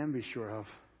you can be sure of.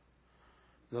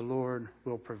 The Lord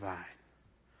will provide.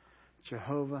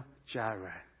 Jehovah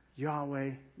Jireh,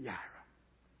 Yahweh Jireh.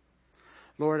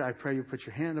 Lord, I pray you put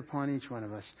your hand upon each one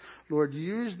of us. Lord,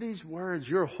 use these words,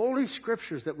 your holy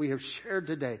scriptures that we have shared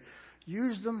today.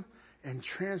 Use them and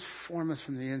transform us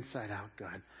from the inside out,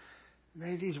 God.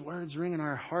 May these words ring in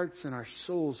our hearts and our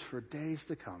souls for days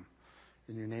to come.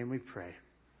 In your name we pray.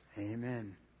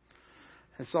 Amen.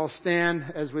 Let's all stand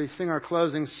as we sing our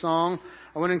closing song.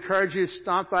 I want to encourage you to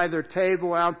stop by their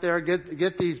table out there,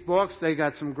 get these books. They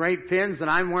got some great pins, and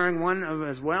I'm wearing one of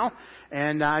as well.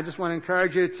 And I just want to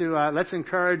encourage you to let's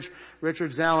encourage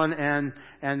Richard Zellen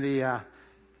and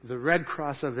the Red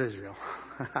Cross of Israel.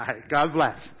 All right, God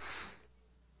bless.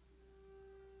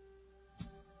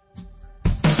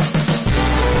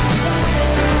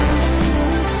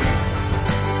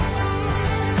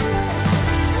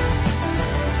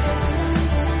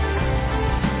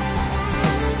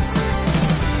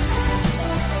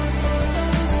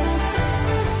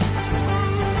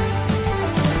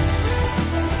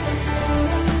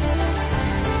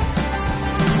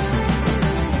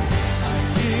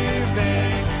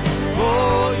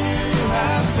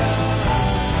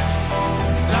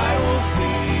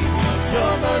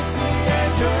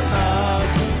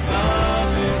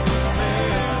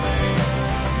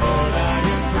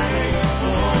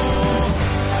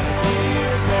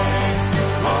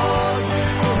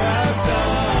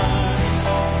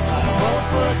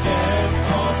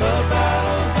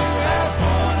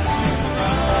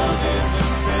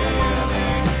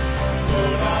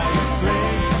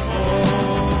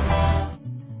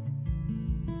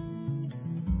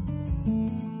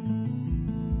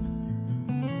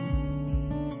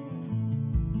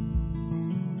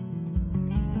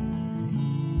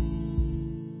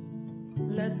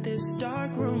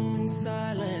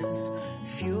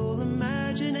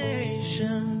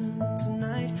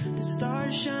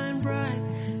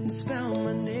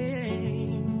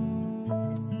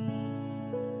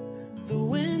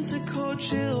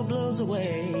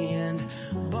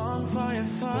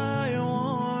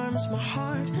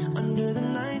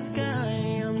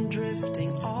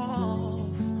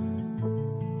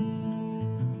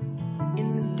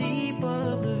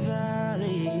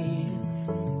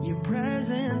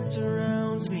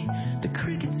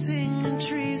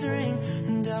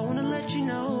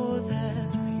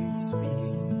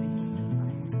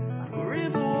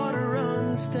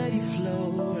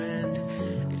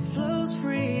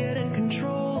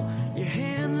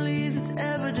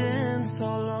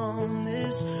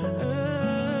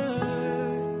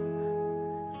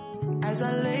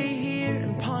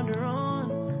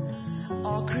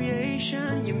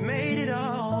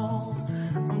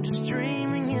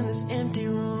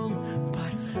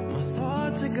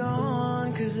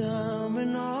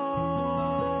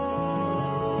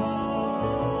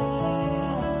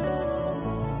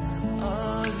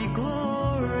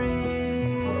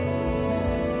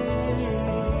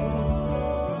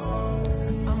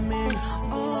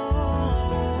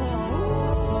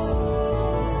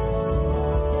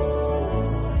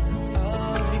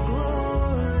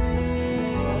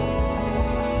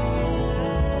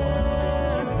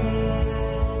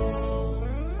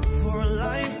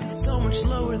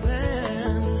 Lower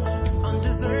than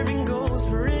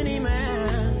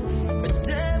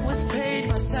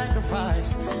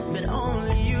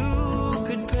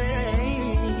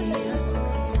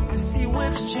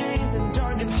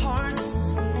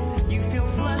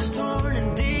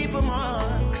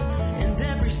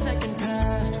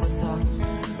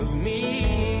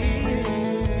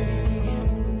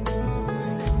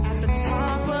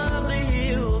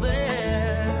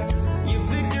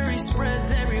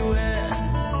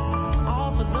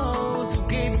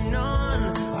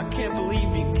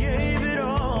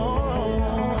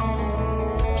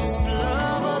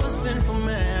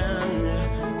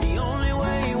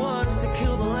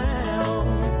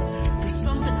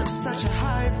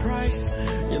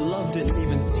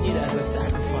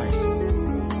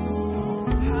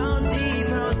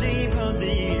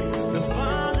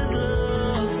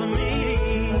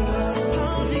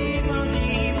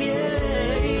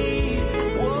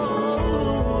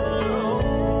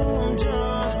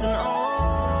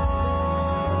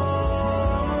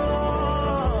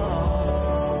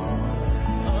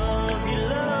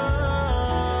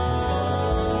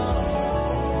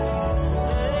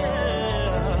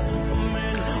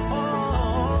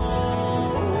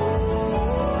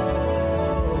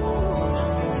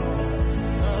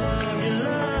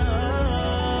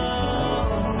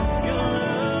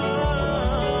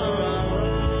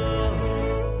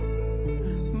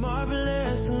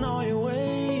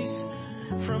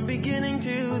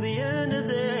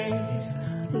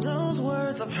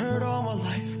I've heard all my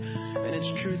life, and its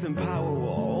truth and power will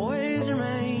always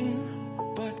remain.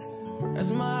 But as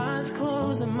my eyes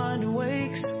close and mind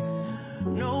awakes,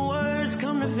 no words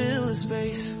come to fill the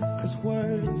space. 'Cause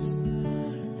words,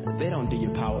 they don't do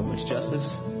your power much justice.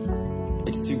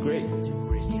 It's too great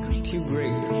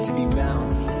to be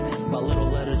bound by little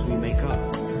letters we make up.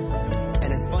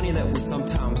 And it's funny that we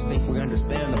sometimes think we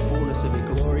understand the fullness of your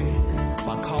glory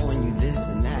by calling you this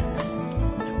and that.